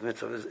 or the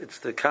mitzvah it's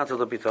the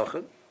concept of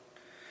b'tachin.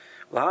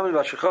 L'hamin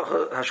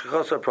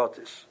v'hashkachos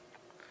pratis.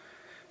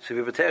 So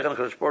be b'teichen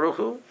Kadosh Baruch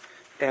Hu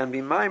and be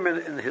maimen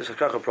in his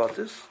hashkacha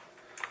pratis.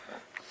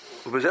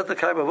 That'll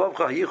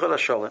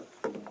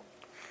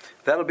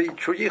be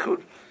true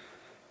yichud,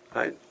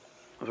 right?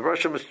 If the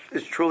Russian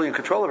is truly in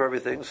control of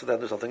everything, so then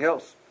there's nothing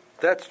else.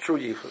 That's true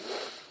yichud.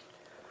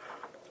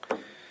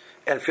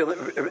 And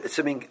it's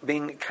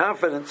being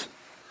confident.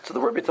 So the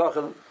word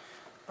bitachon,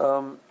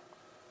 so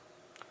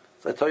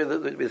I told you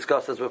that we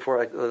discussed this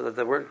before.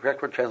 The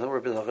correct word translated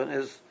word bitachon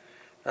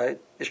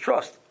is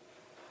trust,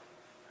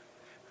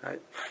 right?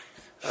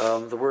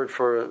 The word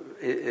for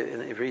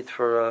in Ivrit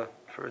for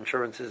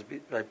insurance is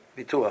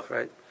bituach,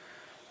 right?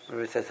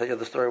 We tell you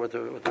the story with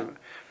the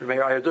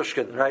Meir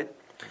Ayadushkin, right?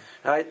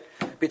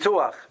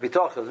 Bituach,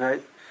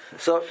 right?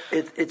 So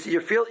it's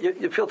you feel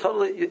you're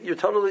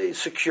totally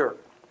secure.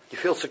 You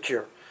feel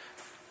secure.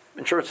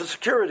 Insurance is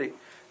security.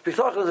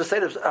 Bituach is a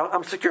state of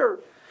I'm secure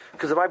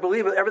because if I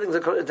believe it, everything's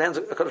in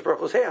Kadosh Baruch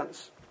Hu's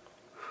hands,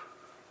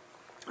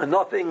 and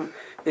nothing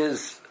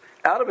is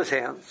out of his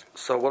hands.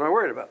 So what am I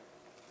worried about?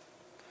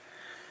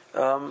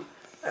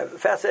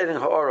 Fascinating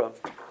ha'ara.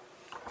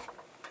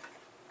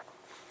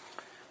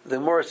 The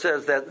Gemara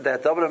says that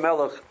David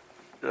HaMelech,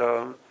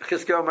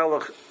 Chizkiyahu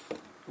HaMelech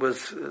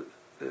was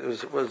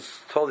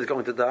told he's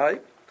going to die,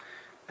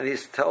 and he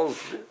says,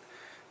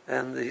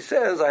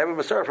 I have a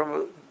Masorah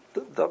from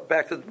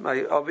back to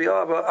my Abi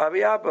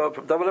Abba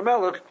from David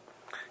HaMelech.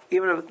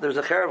 Even if there's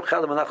a cherub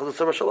chadam anachal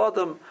tzavah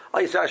shaladam,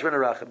 I yisash ben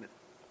arachamim.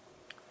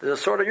 There's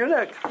a sword on your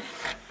neck.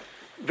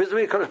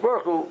 Vis-a-vis Kadosh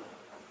Baruch Hu,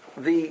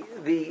 the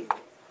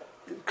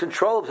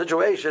control of the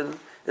situation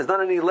is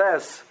not any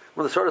less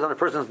when the sword is on a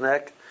person's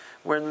neck,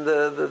 when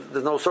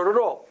there's no sword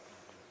at all.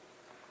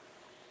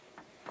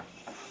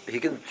 He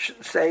can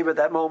save at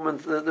that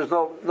moment, there's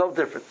no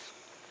difference.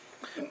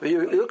 But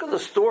you look at the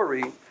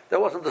story,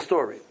 that wasn't the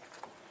story.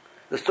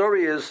 The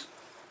story is,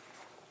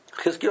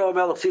 Chizkiyahu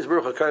HaMelech sees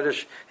Baruch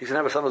HaKodesh, he's going to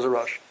have a son as a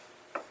Rosh.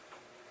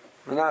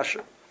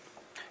 Menashe.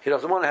 He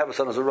doesn't want to have a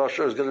son as a Rosh,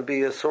 who's going to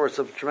be a source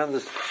of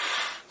tremendous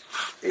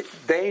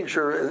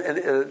danger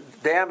and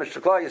damage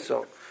to Klal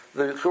Yisrael.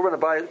 The Churban of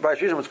Bayis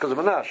Rishon was because of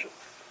Menashe.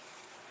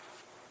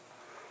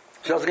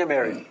 She doesn't get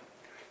married.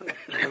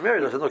 She's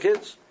married, doesn't have no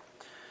kids.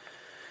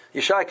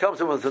 Yishai comes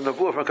to him with the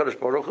Nevuah from Kadosh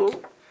Baruch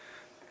Hu,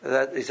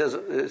 that he says,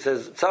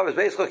 Tzav is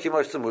basically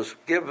Kimosh Tzamus.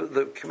 Give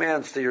the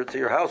commands to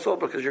your household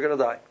because you're going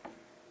to die.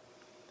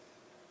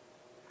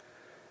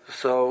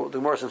 So the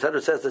Gemara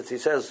Sanhedrin says that he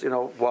says,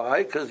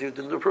 why? Because you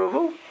didn't approve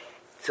who? He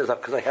says,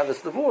 because I have this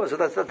Nevuah. So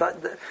that's not,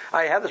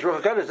 I have this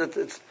Ruach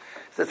HaKodesh.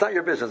 It's not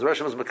your business. The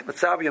Russian was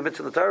Mitzavi, a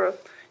mitzvah in the Torah.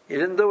 You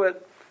didn't do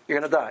it. You're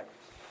going to die.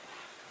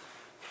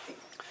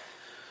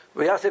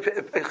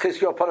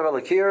 Chizkiyahu panav el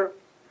hakir.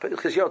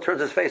 Chizkiyahu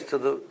turns his face to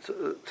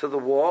the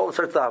wall and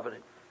starts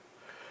davening.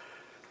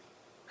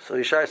 So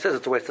Yeshaya says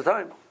it's a waste of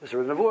time. There's a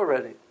nevuah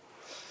already.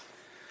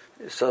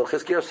 So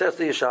Chizkiyahu says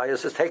to Yeshaya,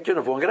 says, take your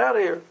nevuah and get out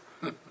of here.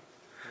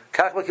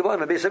 Kach b'kiblan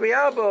mebisa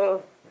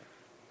b'yaba.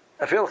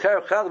 Afil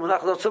cherev chad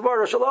munach dot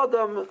tzavara shel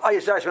adam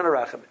ayisayish ben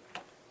arachamim.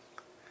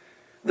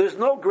 There's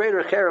no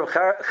greater cherev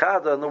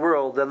chada in the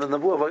world than the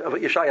nevuah of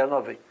Yeshaya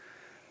Novi.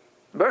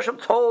 Bershom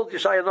told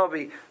Yeshaya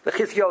Novi that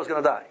Chizkiyahu was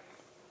going to die.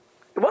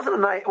 It wasn't a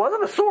knife. It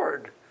wasn't a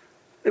sword.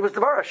 It was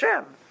Devar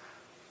Hashem.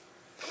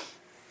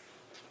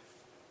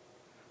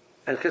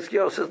 And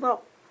Chizkiyahu says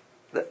no.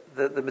 The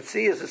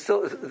Metzias is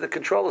still, the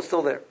control is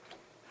still there.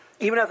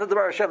 Even after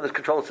Devar Hashem, the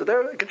control is still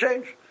there. It can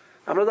change.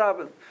 I'm not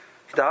daven.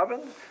 He's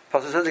daven.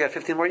 Pastor says he got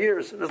 15 more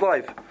years in his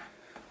life.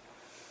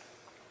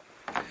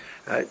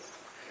 Right.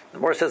 The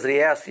Gemara says that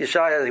he asked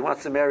Yeshaya that he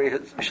wants to marry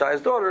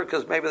Yeshaya's daughter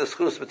because maybe the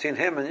schus between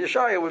him and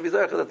Yeshaya would be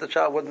there that the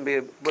child wouldn't be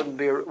a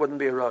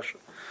Rosh.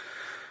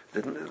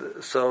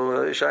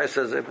 So Yeshaya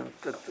says that,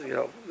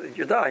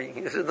 you're dying.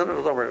 He says, no,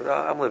 don't worry,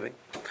 I'm living.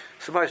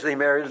 So much they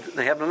married and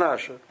they have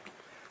Nanasha.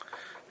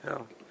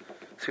 So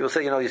people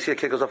say, you see a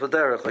kid goes off the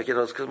derech,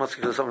 it's because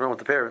there's something wrong with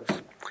the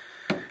parents.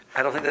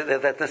 I don't think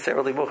that's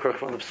necessarily mukhrach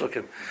from the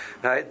psukim,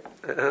 right?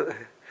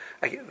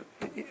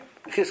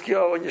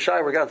 Chizkiyahu and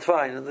Yeshaya were God's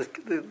fine, and the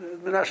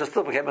Menashe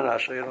still became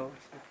Menashe.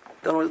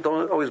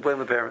 Don't always blame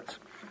the parents.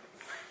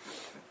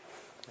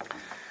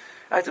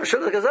 I said,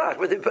 the Gazak,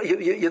 but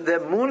the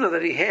Munah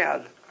that he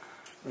had,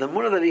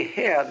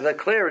 that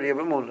clarity of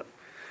a Munah.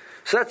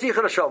 So that's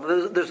Yichud Hashem.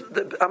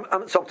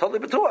 I'm totally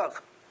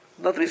betuach,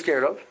 not to be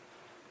scared of.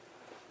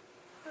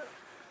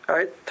 All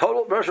right,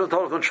 total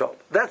control.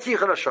 That's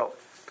Yichud Hashem.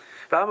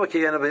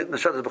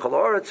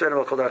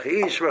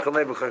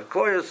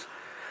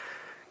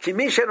 Ki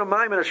mi she'enu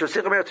maimin asher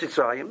sicha me'eretz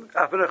Yitzrayim,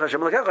 af b'nei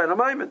Hashem l'kecha enu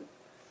maimin.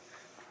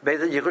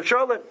 Beis yichud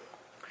sholem.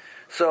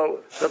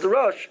 So that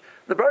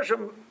the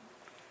Bershom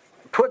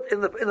put in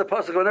the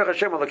pasuk of b'nei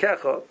Hashem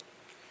l'kecha,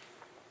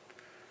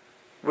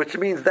 which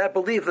means that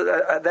belief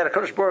that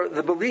HaKadosh Baruch,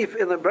 the belief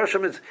in the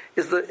Bershom is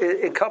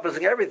the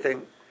encompassing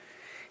everything.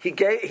 He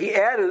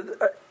added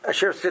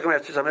asher sicha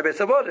me'eretz Yitzrayim beis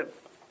avodim.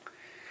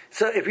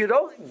 So if you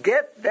don't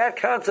get that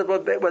concept,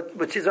 what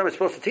Yitzrayim is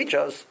supposed to teach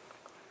us,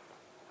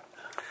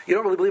 you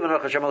don't really believe in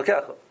Hashem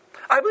Elokecha.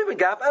 I believe in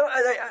God.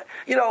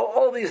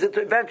 All these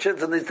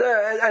interventions and these.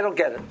 I don't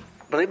get it.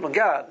 Believe in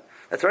God.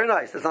 That's very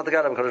nice. That's not the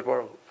God of Kadosh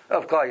Baruch Hu,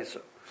 of Klal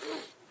Yisrael.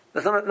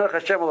 That's not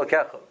Hashem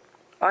Elokecha.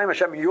 I am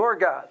Hashem, your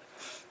God.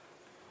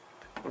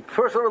 A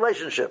personal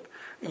relationship.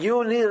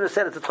 You need to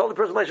understand it's a totally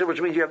personal relationship,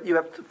 which means you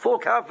have full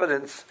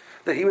confidence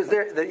that He was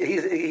there, that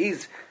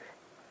He's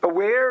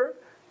aware,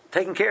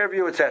 taking care of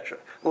you, etc.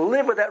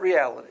 Live with that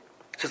reality.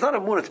 So it's not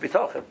a munah to be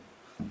talking.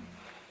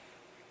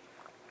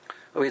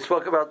 We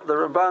spoke about the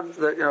Ramban.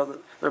 The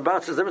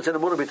Ramban says the difference in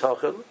Emunah and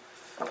Bitachon.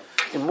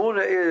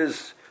 Emunah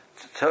is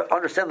to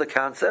understand the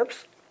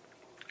concepts,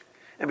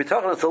 and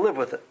Bitachon is to live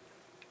with it,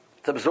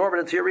 to absorb it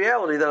into your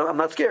reality. That I'm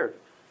not scared.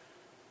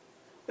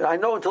 I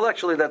know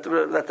intellectually that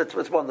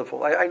it's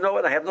wonderful. I know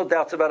it. I have no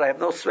doubts about it. I have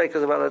no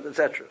sveikas about it,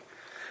 etc.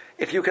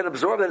 If you can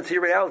absorb it into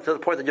your reality to the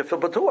point that you feel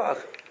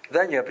batuach,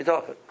 then you have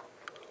Bitachon.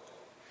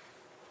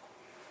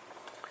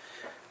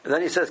 And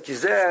then he says,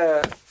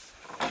 Kizeh.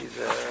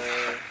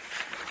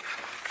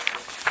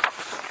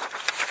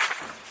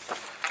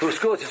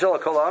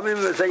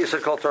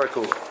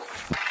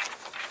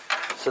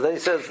 So then he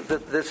says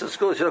that this is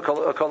school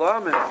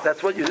Kolamim.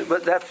 That's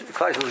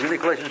Klai's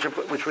unique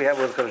relationship which we have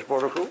with Kadosh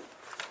Baruch Hu.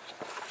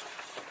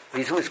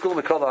 He's only school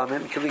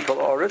Kolamim, Kili Kol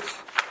Oretz.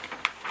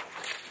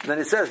 Then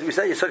he says, we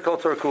say you said Kol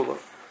Torah Kula.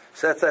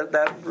 So that's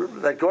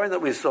that going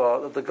that we saw,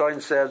 that the going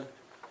said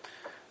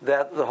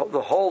that the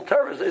whole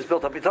Torah is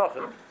built on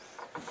Bitachon.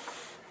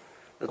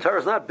 The Torah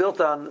is not built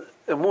on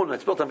Emunah,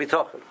 it's built on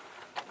Bitachon.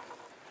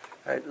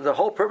 Right? The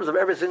whole purpose of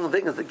every single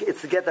thing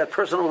is to get that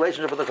personal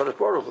relationship with the Kadosh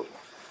Baruch Hu.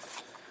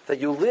 That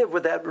you live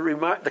with that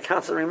the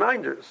constant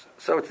reminders.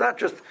 So it's not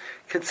just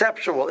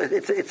conceptual.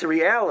 It's a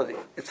reality.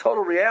 It's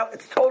total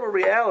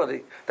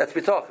reality. That's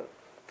bitachon.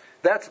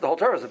 That's the whole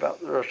Torah is about.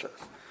 The Rosh says.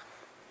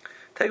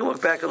 Take a look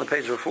back on the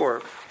page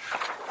before.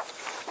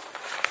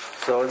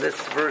 So in this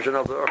version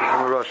of the Orchid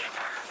from Rosh,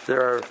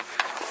 there are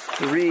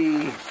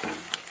 3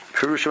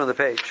 perushim on the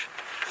page.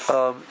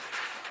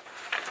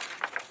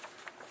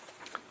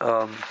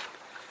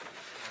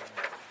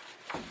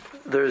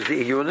 There's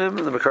the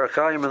Iyunim, the Mekar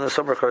Chaim, and the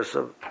Somer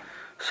Chosav.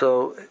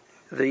 So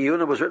the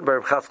Iyunim was written by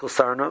Reb Chatzkel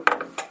Sarna,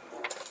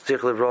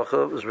 Zich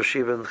Livrocha, it was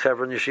Rashiva and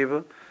Chevron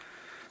Yeshiva.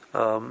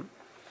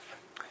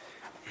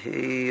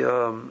 He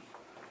wrote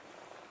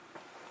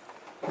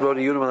a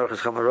Iyunim on the Orchid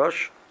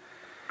Chamarosh.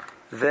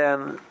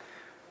 Then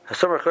the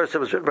Somer Chosav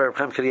was written by Reb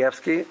Chaim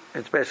Kanievsky.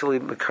 It's basically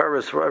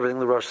Mekaris for everything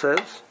the Rosh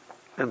says,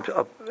 and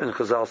up in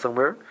Chazal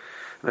somewhere.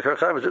 Mekar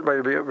Chaim was written by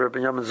Reb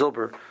Binyamin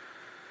Zilber,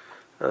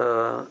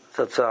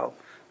 Tzatzal.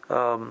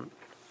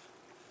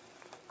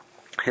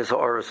 His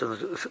Horus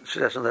and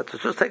suggestion that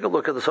just take a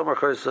look at the Somer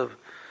Chosav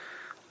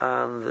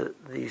on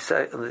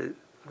the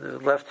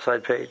left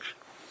side page.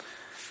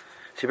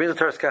 To be the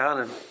Teres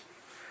Kahanim,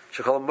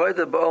 shekol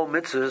moida b'ol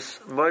mitzvahs,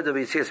 moida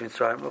b'yitzias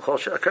Mitzrayim, v'chol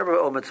she'akarba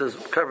b'ol mitzvahs,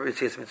 karba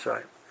b'yitzias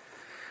Mitzrayim.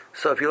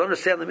 So if you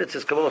understand the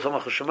mitzvahs, kabbalah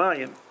samach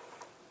Shemayim,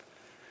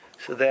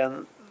 so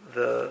then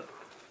the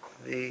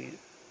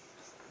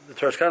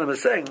Teres Kahanim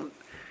is saying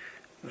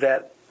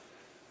that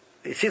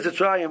Yitzias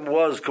Mitzrayim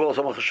was kabbalah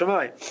samach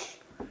Shemayim.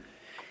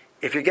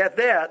 If you get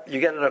that,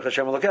 you get an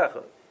Hashem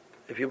Elokecha.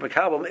 If you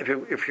makabel, if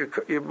you're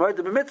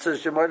moida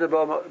b'mitzvahs, you're moida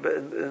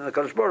in the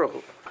Kadosh Baruch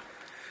Hu.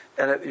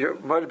 And if you're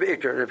moida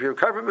b'ikr, and if you're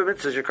karba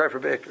b'mitzvahs, you're karba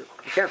b'ikr.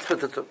 You can't split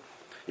the two.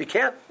 You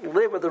can't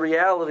live with the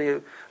reality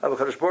of a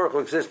Kadosh Baruch Hu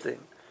existing.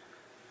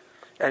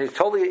 And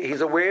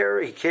he's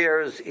aware, he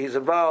cares, he's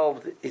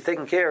involved, he's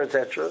taking care,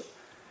 etc.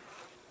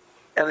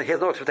 And he has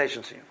no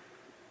expectations from you.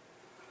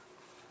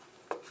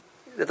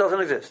 It doesn't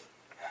exist.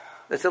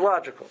 It's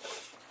illogical.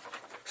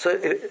 So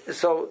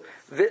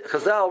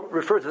Chazal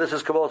referred to this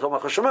as Kabbalah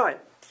Tomach Shemayim.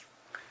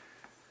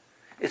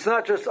 It's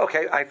not just,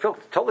 okay, I feel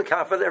totally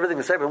confident, everything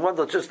is safe and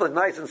wonderful, it's just like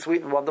nice and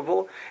sweet and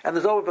wonderful, and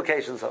there's no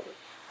implications of it.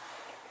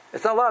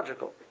 It's not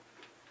logical.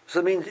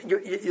 So it means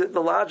the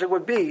logic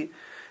would be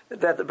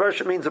that the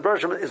Bershom means the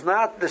Bershom is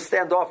not the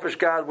standoffish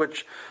God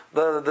which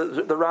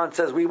the Ran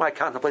says we might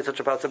contemplate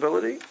such a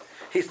possibility.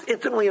 He's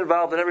intimately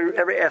involved in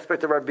every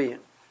aspect of our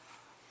being.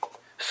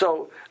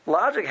 So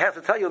logic has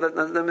to tell you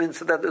that means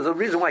that there's a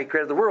reason why he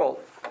created the world.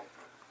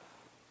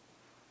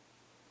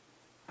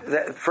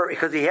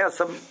 Because he has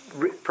some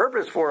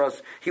purpose for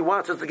us. He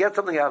wants us to get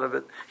something out of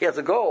it. He has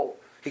a goal.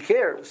 He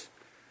cares.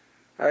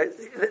 Right?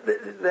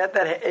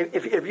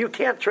 If you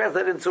can't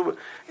translate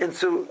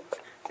into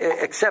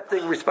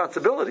accepting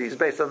responsibilities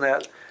based on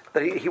that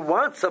he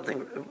wants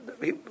something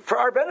for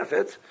our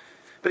benefit,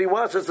 but he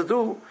wants us to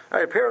do.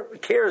 Right, a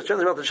parent cares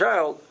generally about the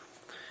child,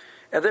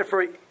 and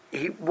therefore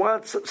he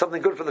wants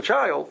something good for the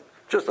child.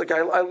 Just like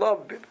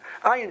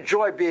I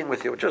enjoy being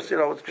with you. Just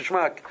it's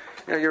kishmak.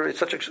 You're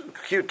such a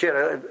cute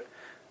kid.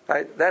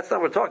 That's not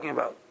what we're talking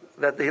about.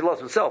 That he loves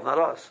himself, not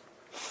us.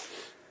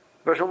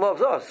 Bershom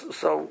loves us.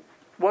 So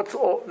what's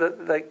all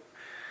like?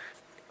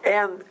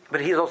 But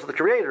he's also the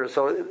creator.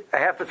 So I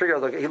have to figure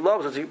out. Like, he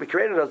loves us. He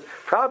created us.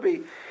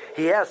 Probably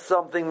he has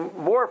something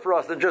more for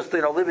us than just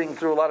living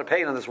through a lot of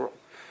pain in this world.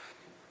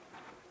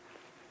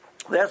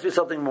 There has to be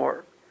something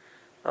more.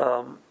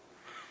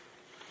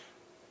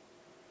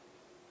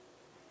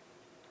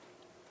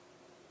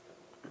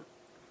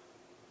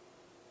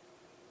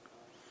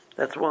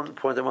 That's one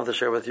point I want to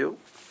share with you.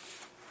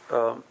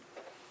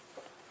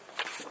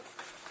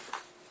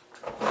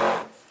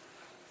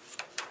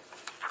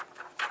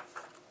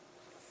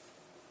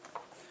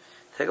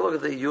 Take a look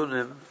at the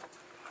Yunim.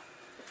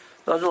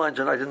 The underline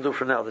I didn't do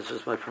for now. This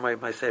is my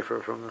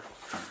sefer from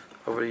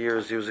over the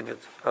years using it.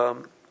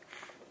 In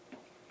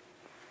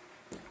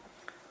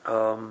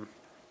the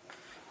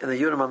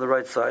Yunim on the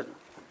right side.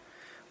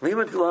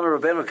 Limit Gilana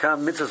Rabbeinu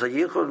Kam Mitzvahs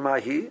HaYichud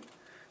Mahi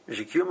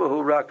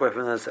Mishikiyumahu Rak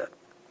B'Fenezet.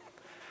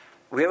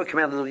 We have a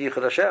command of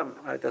Yichud Hashem,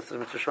 right? That's the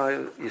Mitzvah Shema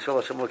Yisrael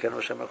Hashem Elokeinu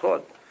Hashem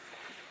Echad.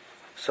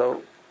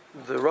 So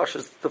the Rosh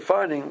is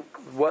defining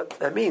what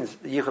that means,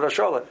 the Yichud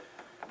HaSholem.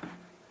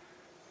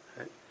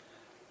 Right?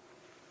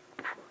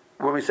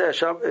 When we say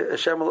Shema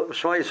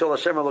Yisrael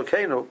Hashem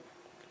Elokeinu,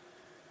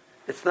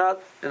 it's not,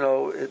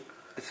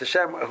 it's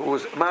Hashem who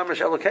is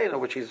Mamish Elokeinu,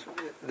 which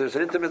there's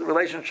an intimate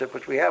relationship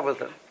which we have with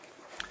Him.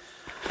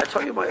 Did I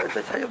tell you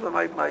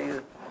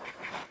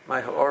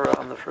my aura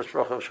on the first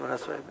bracha of Shemoneh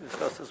Esrei? We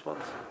discussed this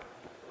once.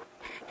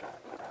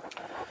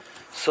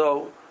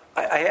 So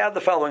I had the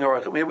following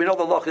aura. We know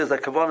the loch is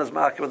that Kavan is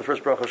ma'akiv in the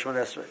first bracha of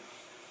Shemoneh Esrei.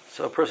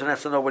 So a person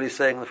has to know what he's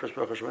saying in the first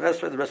bracha of Shemoneh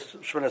Esrei. The rest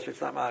of Shemoneh Esrei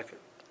is not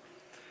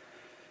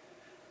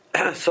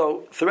ma'akiv.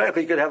 So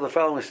theoretically, you could have the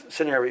following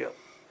scenario.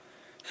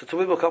 So two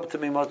people come to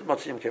me,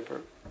 Motzei Yom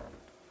Kippur.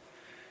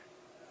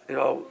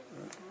 Yom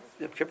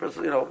Kippur is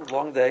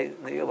long day,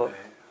 Ne'ilah.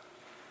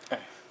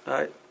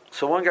 Right.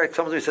 So one guy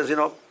comes to me and says,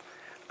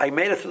 I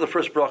made it through the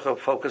first bracha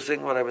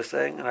focusing what I was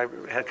saying, and I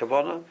had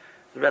kavanah.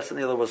 The rest of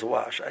the other was a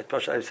wash. I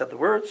said the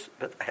words,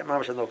 but I had no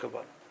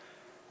kavanah.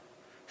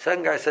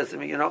 Second guy says to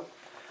me, I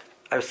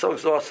was so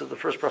exhausted the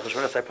first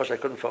bracha I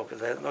couldn't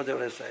focus. I had no idea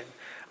what I was saying.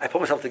 I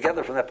put myself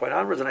together from that point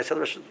onwards, and I said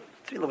the rest of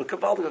the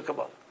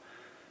kavanah.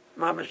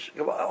 Mamish,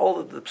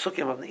 all the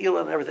psukim of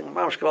Ne'ilah and everything,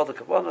 mamish kavanah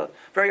kavanah,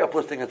 very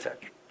uplifting, etc.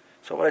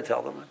 So what I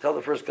tell them, I tell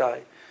the first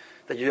guy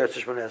that you're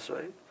Yetzer Shemoneh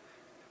Esrei.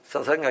 So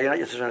the second guy, you're not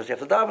Yetzer Shemoneh Esrei, you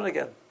have to daven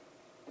again.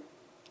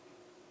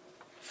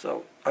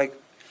 So,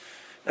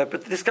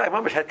 but this guy,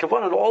 Mamish, had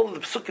kavanah and all of the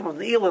psukim of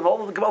Ne'ilah and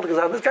all of the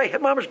Kabbalah. This guy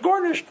had Mamish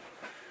garnished.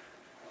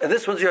 And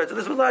this one's yours, and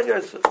this one's not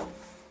yours.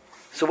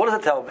 So what does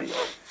it tell me?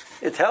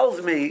 It tells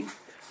me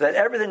that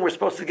everything we're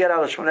supposed to get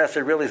out of Shemoneh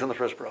Esrei really is in the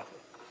first bracha.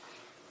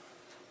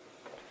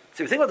 So if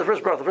you think about the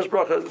first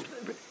bracha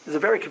is a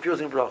very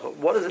confusing bracha.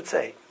 What does it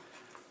say?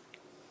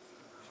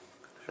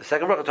 The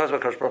second bracha talks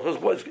about Kadosh Baruch Hu,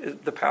 what is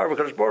the power of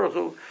Kadosh Baruch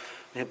Hu.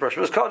 The bracha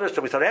was Kodesh,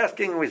 so we start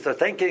asking, we start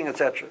thanking,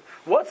 etc.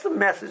 What's the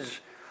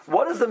message?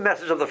 What is the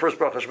message of the first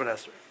bracha of Shemoneh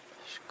Esrei?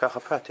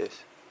 Kacha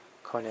pratis,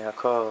 konei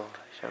hakol.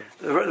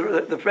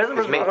 The present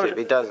bracha,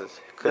 he does it.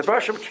 The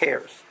Bershom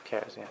cares.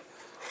 Cares, yeah.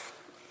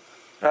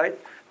 right?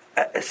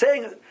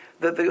 Saying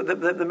that the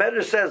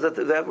Medrash says that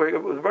the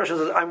Russian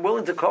says, I'm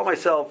willing to call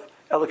myself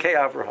Elokei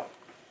Avraham.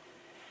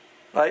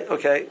 Right?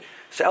 Okay.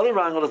 So Eli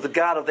Rangel is the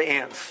god of the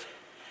ants.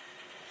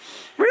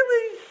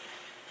 Really?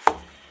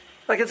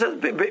 Like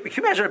can you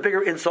imagine a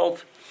bigger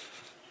insult?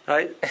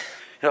 Right?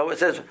 It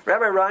says,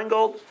 Rabbi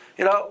Reingold,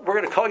 we're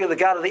going to call you the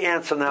god of the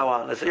ants from now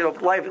on. It's,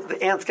 life,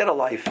 the ants get a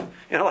life.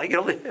 Wow, I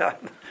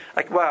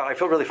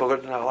feel really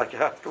good now.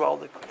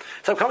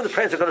 So I'm coming to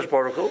praise the Kodesh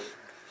Baruch Hu,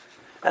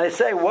 and they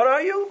say, what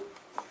are you?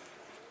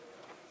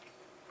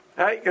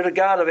 All right, you're the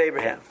God of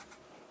Abraham.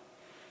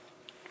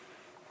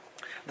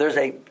 There's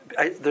a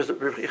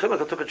Yechiel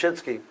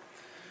Tukachinsky,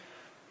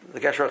 the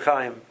Gesher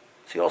Chaim.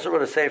 So he also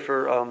wrote a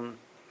sefer.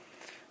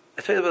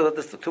 I tell you about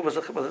this. By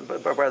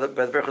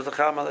the Berachos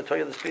Zachama, I tell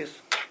you this piece.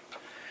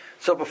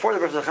 So before the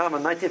Berachos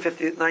Zachama,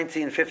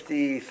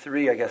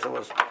 1953, I guess it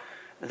was.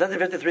 In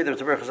 1953, there was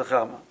the Berachos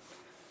Zachama.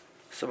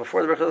 So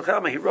before the Berachos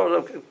Zachama, he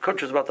wrote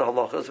kuntras about the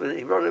halachas.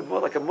 He wrote it more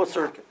like a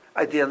Musar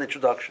idea in the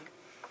introduction.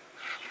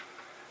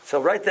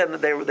 So right then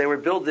they were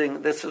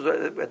building. This is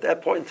at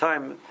that point in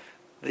time,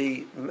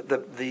 the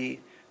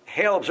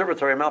Hale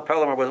Observatory in Mount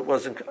Palomar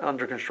was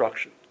under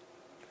construction.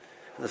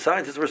 And the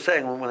scientists were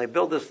saying when they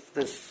build this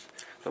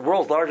the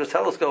world's largest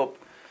telescope,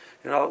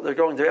 they're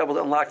going to be able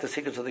to unlock the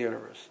secrets of the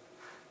universe.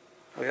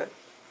 Okay,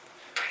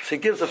 so he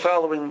gives the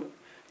following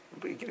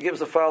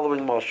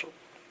mashal.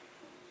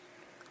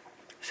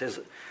 He says,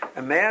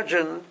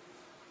 imagine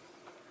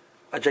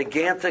a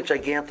gigantic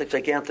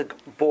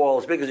ball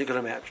as big as you can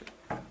imagine.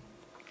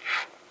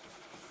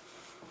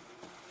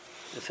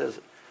 It says,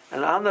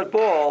 and on that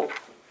ball,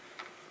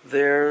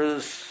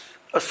 there's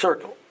a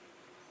circle.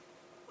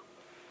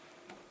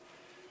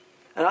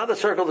 And on the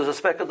circle, there's a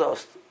speck of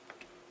dust.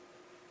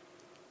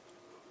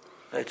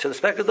 Right, so the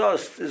speck of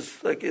dust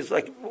is like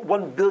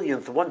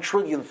 1/100000th,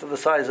 1/1000000000th of the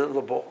size of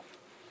the ball.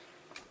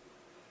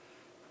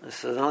 It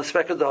says, on the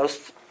speck of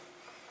dust,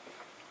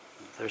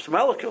 there's a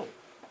molecule.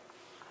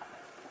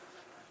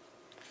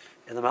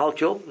 In the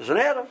molecule, there's an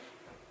atom.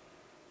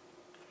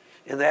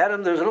 In the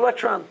atom, there's an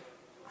electron.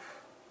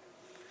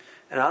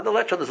 And on the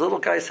electron, there's a little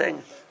guy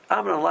saying,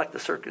 I'm going to unlock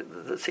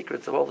the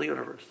secrets of all the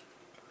universe.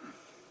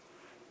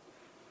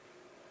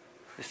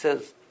 He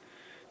says,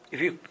 if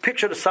you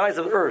picture the size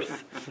of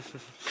Earth,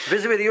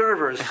 vis-a-vis the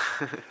universe,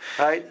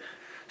 right?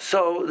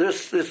 So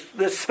there's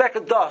this speck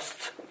of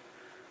dust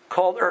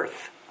called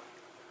Earth.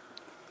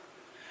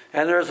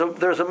 And there's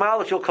a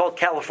molecule called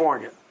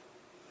California.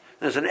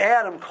 There's an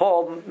atom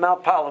called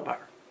Mount Palomar.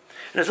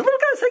 And there's a little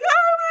guy saying,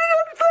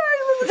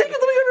 I'm the secrets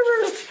of the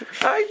universe,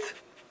 right?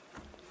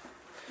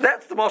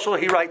 That's the mashal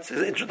he writes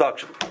his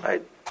introduction,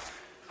 right?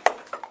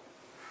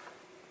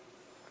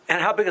 And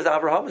how big is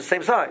Abraham? It's the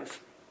same size.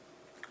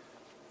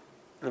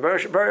 And the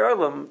Bari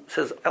Olam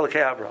says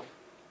Elokei Abraham.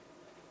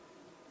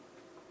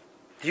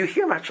 Do you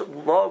hear how much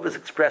love is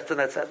expressed in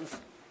that sentence?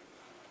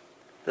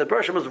 The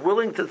Bereshit was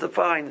willing to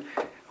define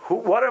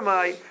what am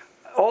I?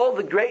 All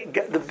the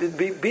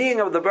being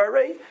of the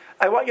Bari.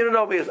 I want you to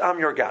know me as I'm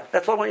your God.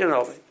 That's all I want you to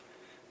know me.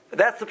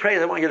 That's the praise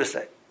I want you to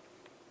say.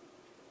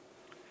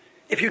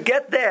 If you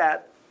get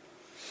that,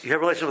 you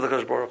have a relationship with the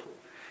Kodesh Baruch Hu.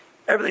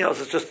 Everything else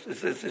is just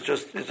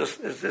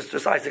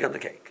icing on the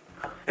cake.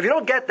 If you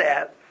don't get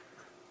that,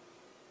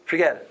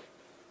 forget it.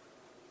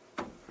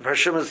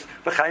 Hashem is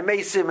b'chai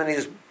mesim and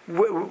he's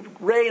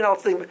rain all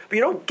things, but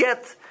you don't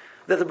get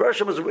that the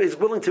Hashem is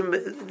willing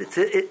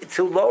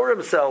to lower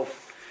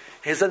himself,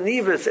 his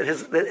anivus,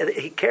 and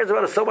he cares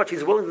about us so much.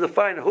 He's willing to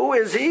define who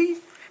is he.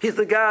 He's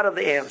the God of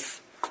the ants.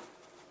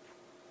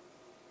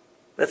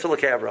 That's the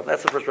Elokei Avraham.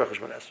 That's the first Rosh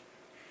Hashanah.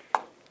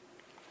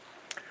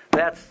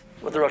 That's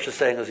what the Rosh is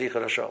saying as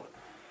Yichud HaShoah.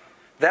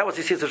 That was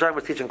Yisrael Hashem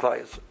was teaching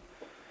Klai.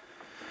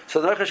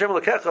 So the Hashem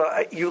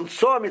Elokecha, you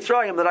saw in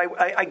Mitzrayim that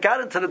I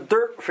got into the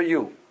dirt for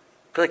you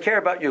because I care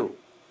about you.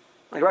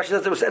 Like Rashi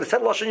says, it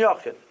said Lashon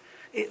Yachid.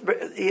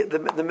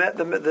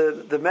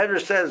 The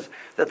Medrash says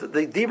that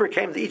the Dibur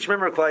came to each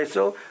member of Klai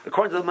Yisrael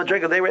according to the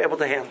Madrega they were able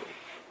to handle.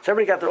 So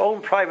everybody got their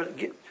own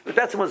private.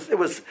 It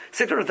was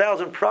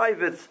 600,000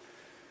 private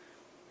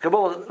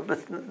Kabbalah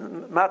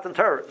Matan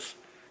Torahs.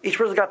 Each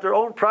person got their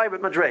own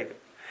private Madrega,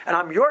 and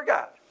I'm your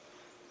God.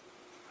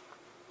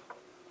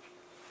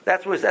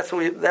 That's what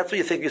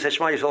you think. You say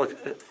Shema Yisrael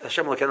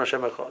Hashem Elokeinu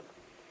Hashem Echad.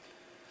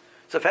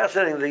 So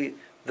fascinating.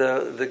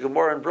 The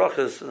Gemara in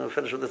Brachos, and I'll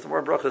finish with this. The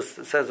Gemara in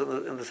Brachos says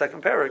in the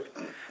second parak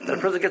that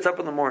a person gets up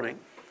in the morning,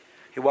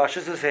 he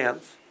washes his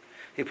hands,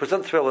 he puts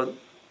on tefillin,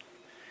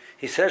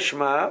 he says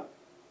Shema,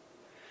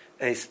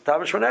 and he's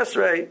Tav Shemon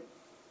Esrei.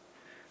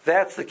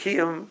 That's the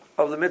kiyum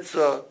of the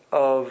mitzvah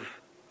of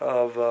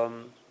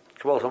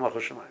Kabbalah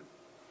Malchus Shemayim.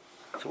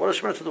 So what does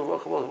Shemon Esrei do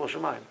with Kabbalah Malchus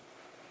Shemayim?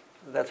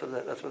 That's what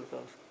it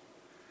does.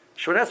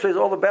 Shemon Esrei is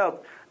all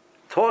about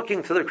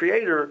talking to the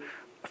Creator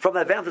from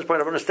that vantage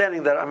point of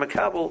understanding that I'm a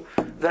Kabbalah,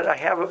 that I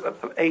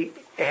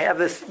have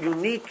this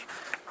unique,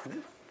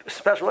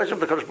 special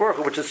relationship with the Kodesh Baruch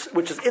Hu,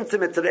 which is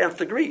intimate to the nth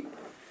degree.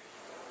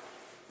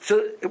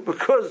 So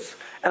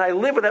and I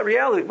live with that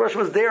reality. Baruch Hu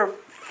was there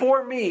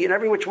for me in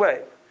every which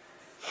way.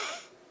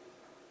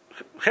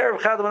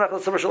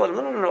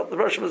 No. The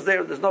Rosh is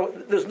there.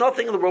 There's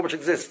nothing in the world which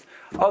exists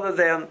other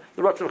than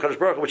the Ratzon of Kadosh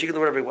Baruch Hu, which he can do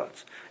whatever he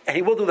wants, and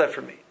he will do that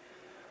for me.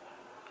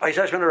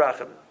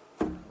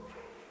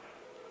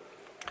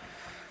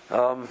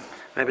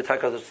 Maybe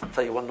Taka will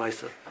tell you one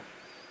nicer.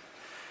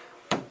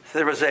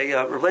 There was a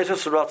Rav Lezer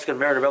Sorotzkin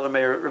married Rebbe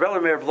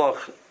Meir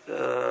Bloch.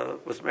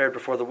 Was married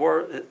before the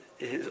war.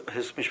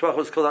 His mishpach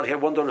was killed out. He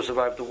had one daughter who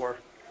survived the war.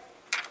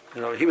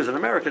 He was an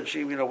American.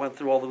 She, went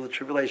through all of the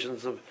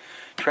tribulations of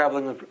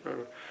traveling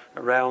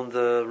around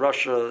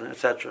Russia,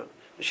 etc.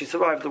 She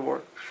survived the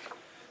war.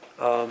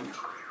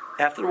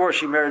 After the war,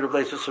 she married Rav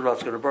Lezer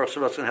Sorotzkin. Rav Baruch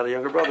Sorotzkin had a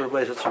younger brother, Rav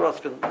Lezer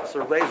Sorotzkin. So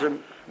Rav Lezer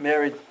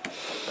married.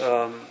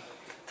 Her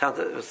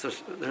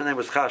name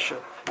was Chasha.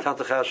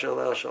 Tante Chasha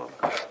Leil Shalom.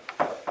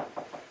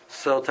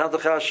 So Tante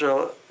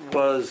Chasha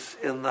was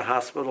in the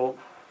hospital.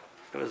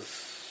 It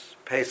was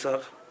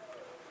Pesach.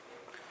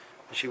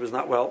 She was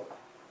not well.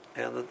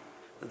 And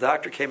the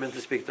doctor came in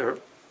to speak to her.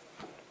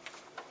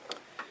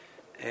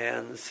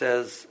 And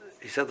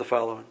he said the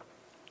following.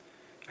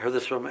 I heard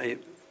this from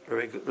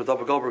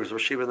Rabbi Goldberg, where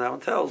Shiva now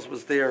tells,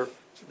 was there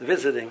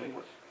visiting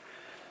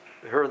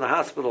her in the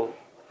hospital.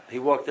 He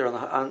walked there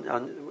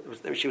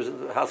she was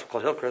in the hospital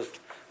called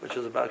Hillcrest, which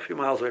is about a few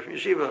miles away from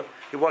Yeshiva.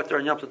 He walked there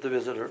on Yom Tov to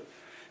visit her.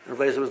 And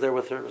Blazer was there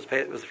with her.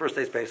 It was the first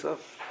day's Pesach.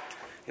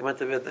 He went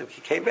to visit them.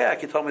 He came back.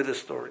 He told me this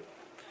story.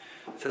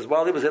 He says,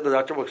 while he was there, the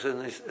doctor walks in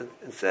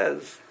and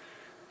says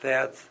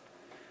that,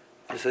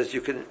 he says,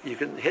 you can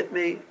hit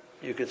me,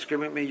 you can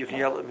scream at me, you can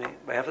yell at me,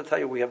 but I have to tell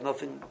you, we have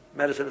nothing,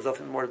 medicine has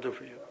nothing more to do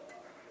for you.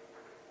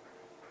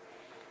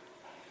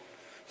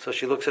 So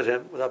she looks at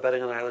him without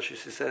batting an eyelash. She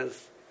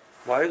says,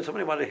 why would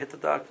somebody want to hit the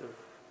doctor?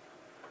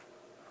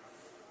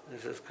 He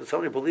says, because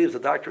somebody believes the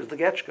doctor is the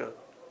Getchka.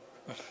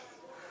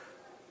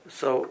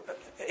 So,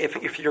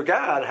 if you're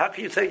God, how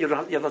can you say you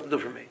have nothing to do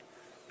for me?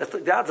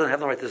 God doesn't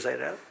have the right to say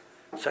that.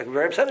 So I'm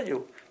very upset at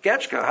you.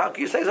 Getchka, how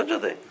can you say such a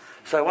thing?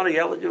 So I want to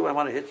yell at you, I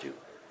want to hit you.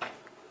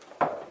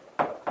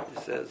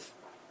 He says,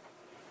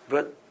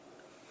 but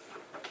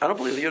I don't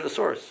believe that you're the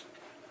source.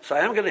 So I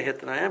am going to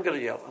hit and I am going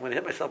to yell. I'm going to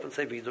hit myself and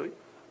say vidui.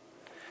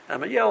 I'm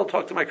going to yell,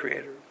 talk to my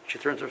Creator. She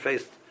turns her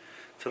face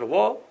to the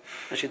wall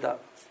and she dies.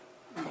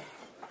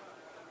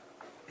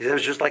 He said, it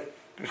was just like,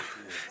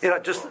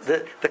 just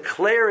the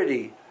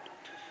clarity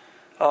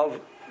of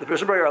the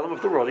person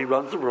of the world. He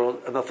runs the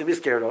world, and nothing to be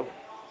scared of.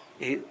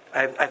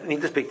 I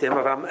need to speak to him.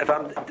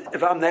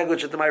 If I'm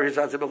negligent to my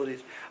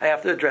responsibilities, I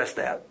have to address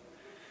that.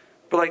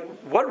 But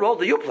what role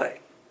do you play?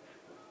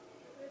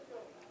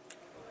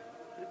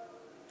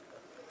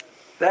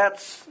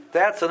 That's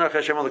Anach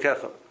Hashem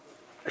Elokecha.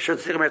 I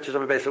should say it's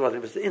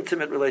the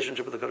intimate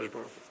relationship with the Kadosh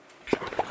Baruch Hu.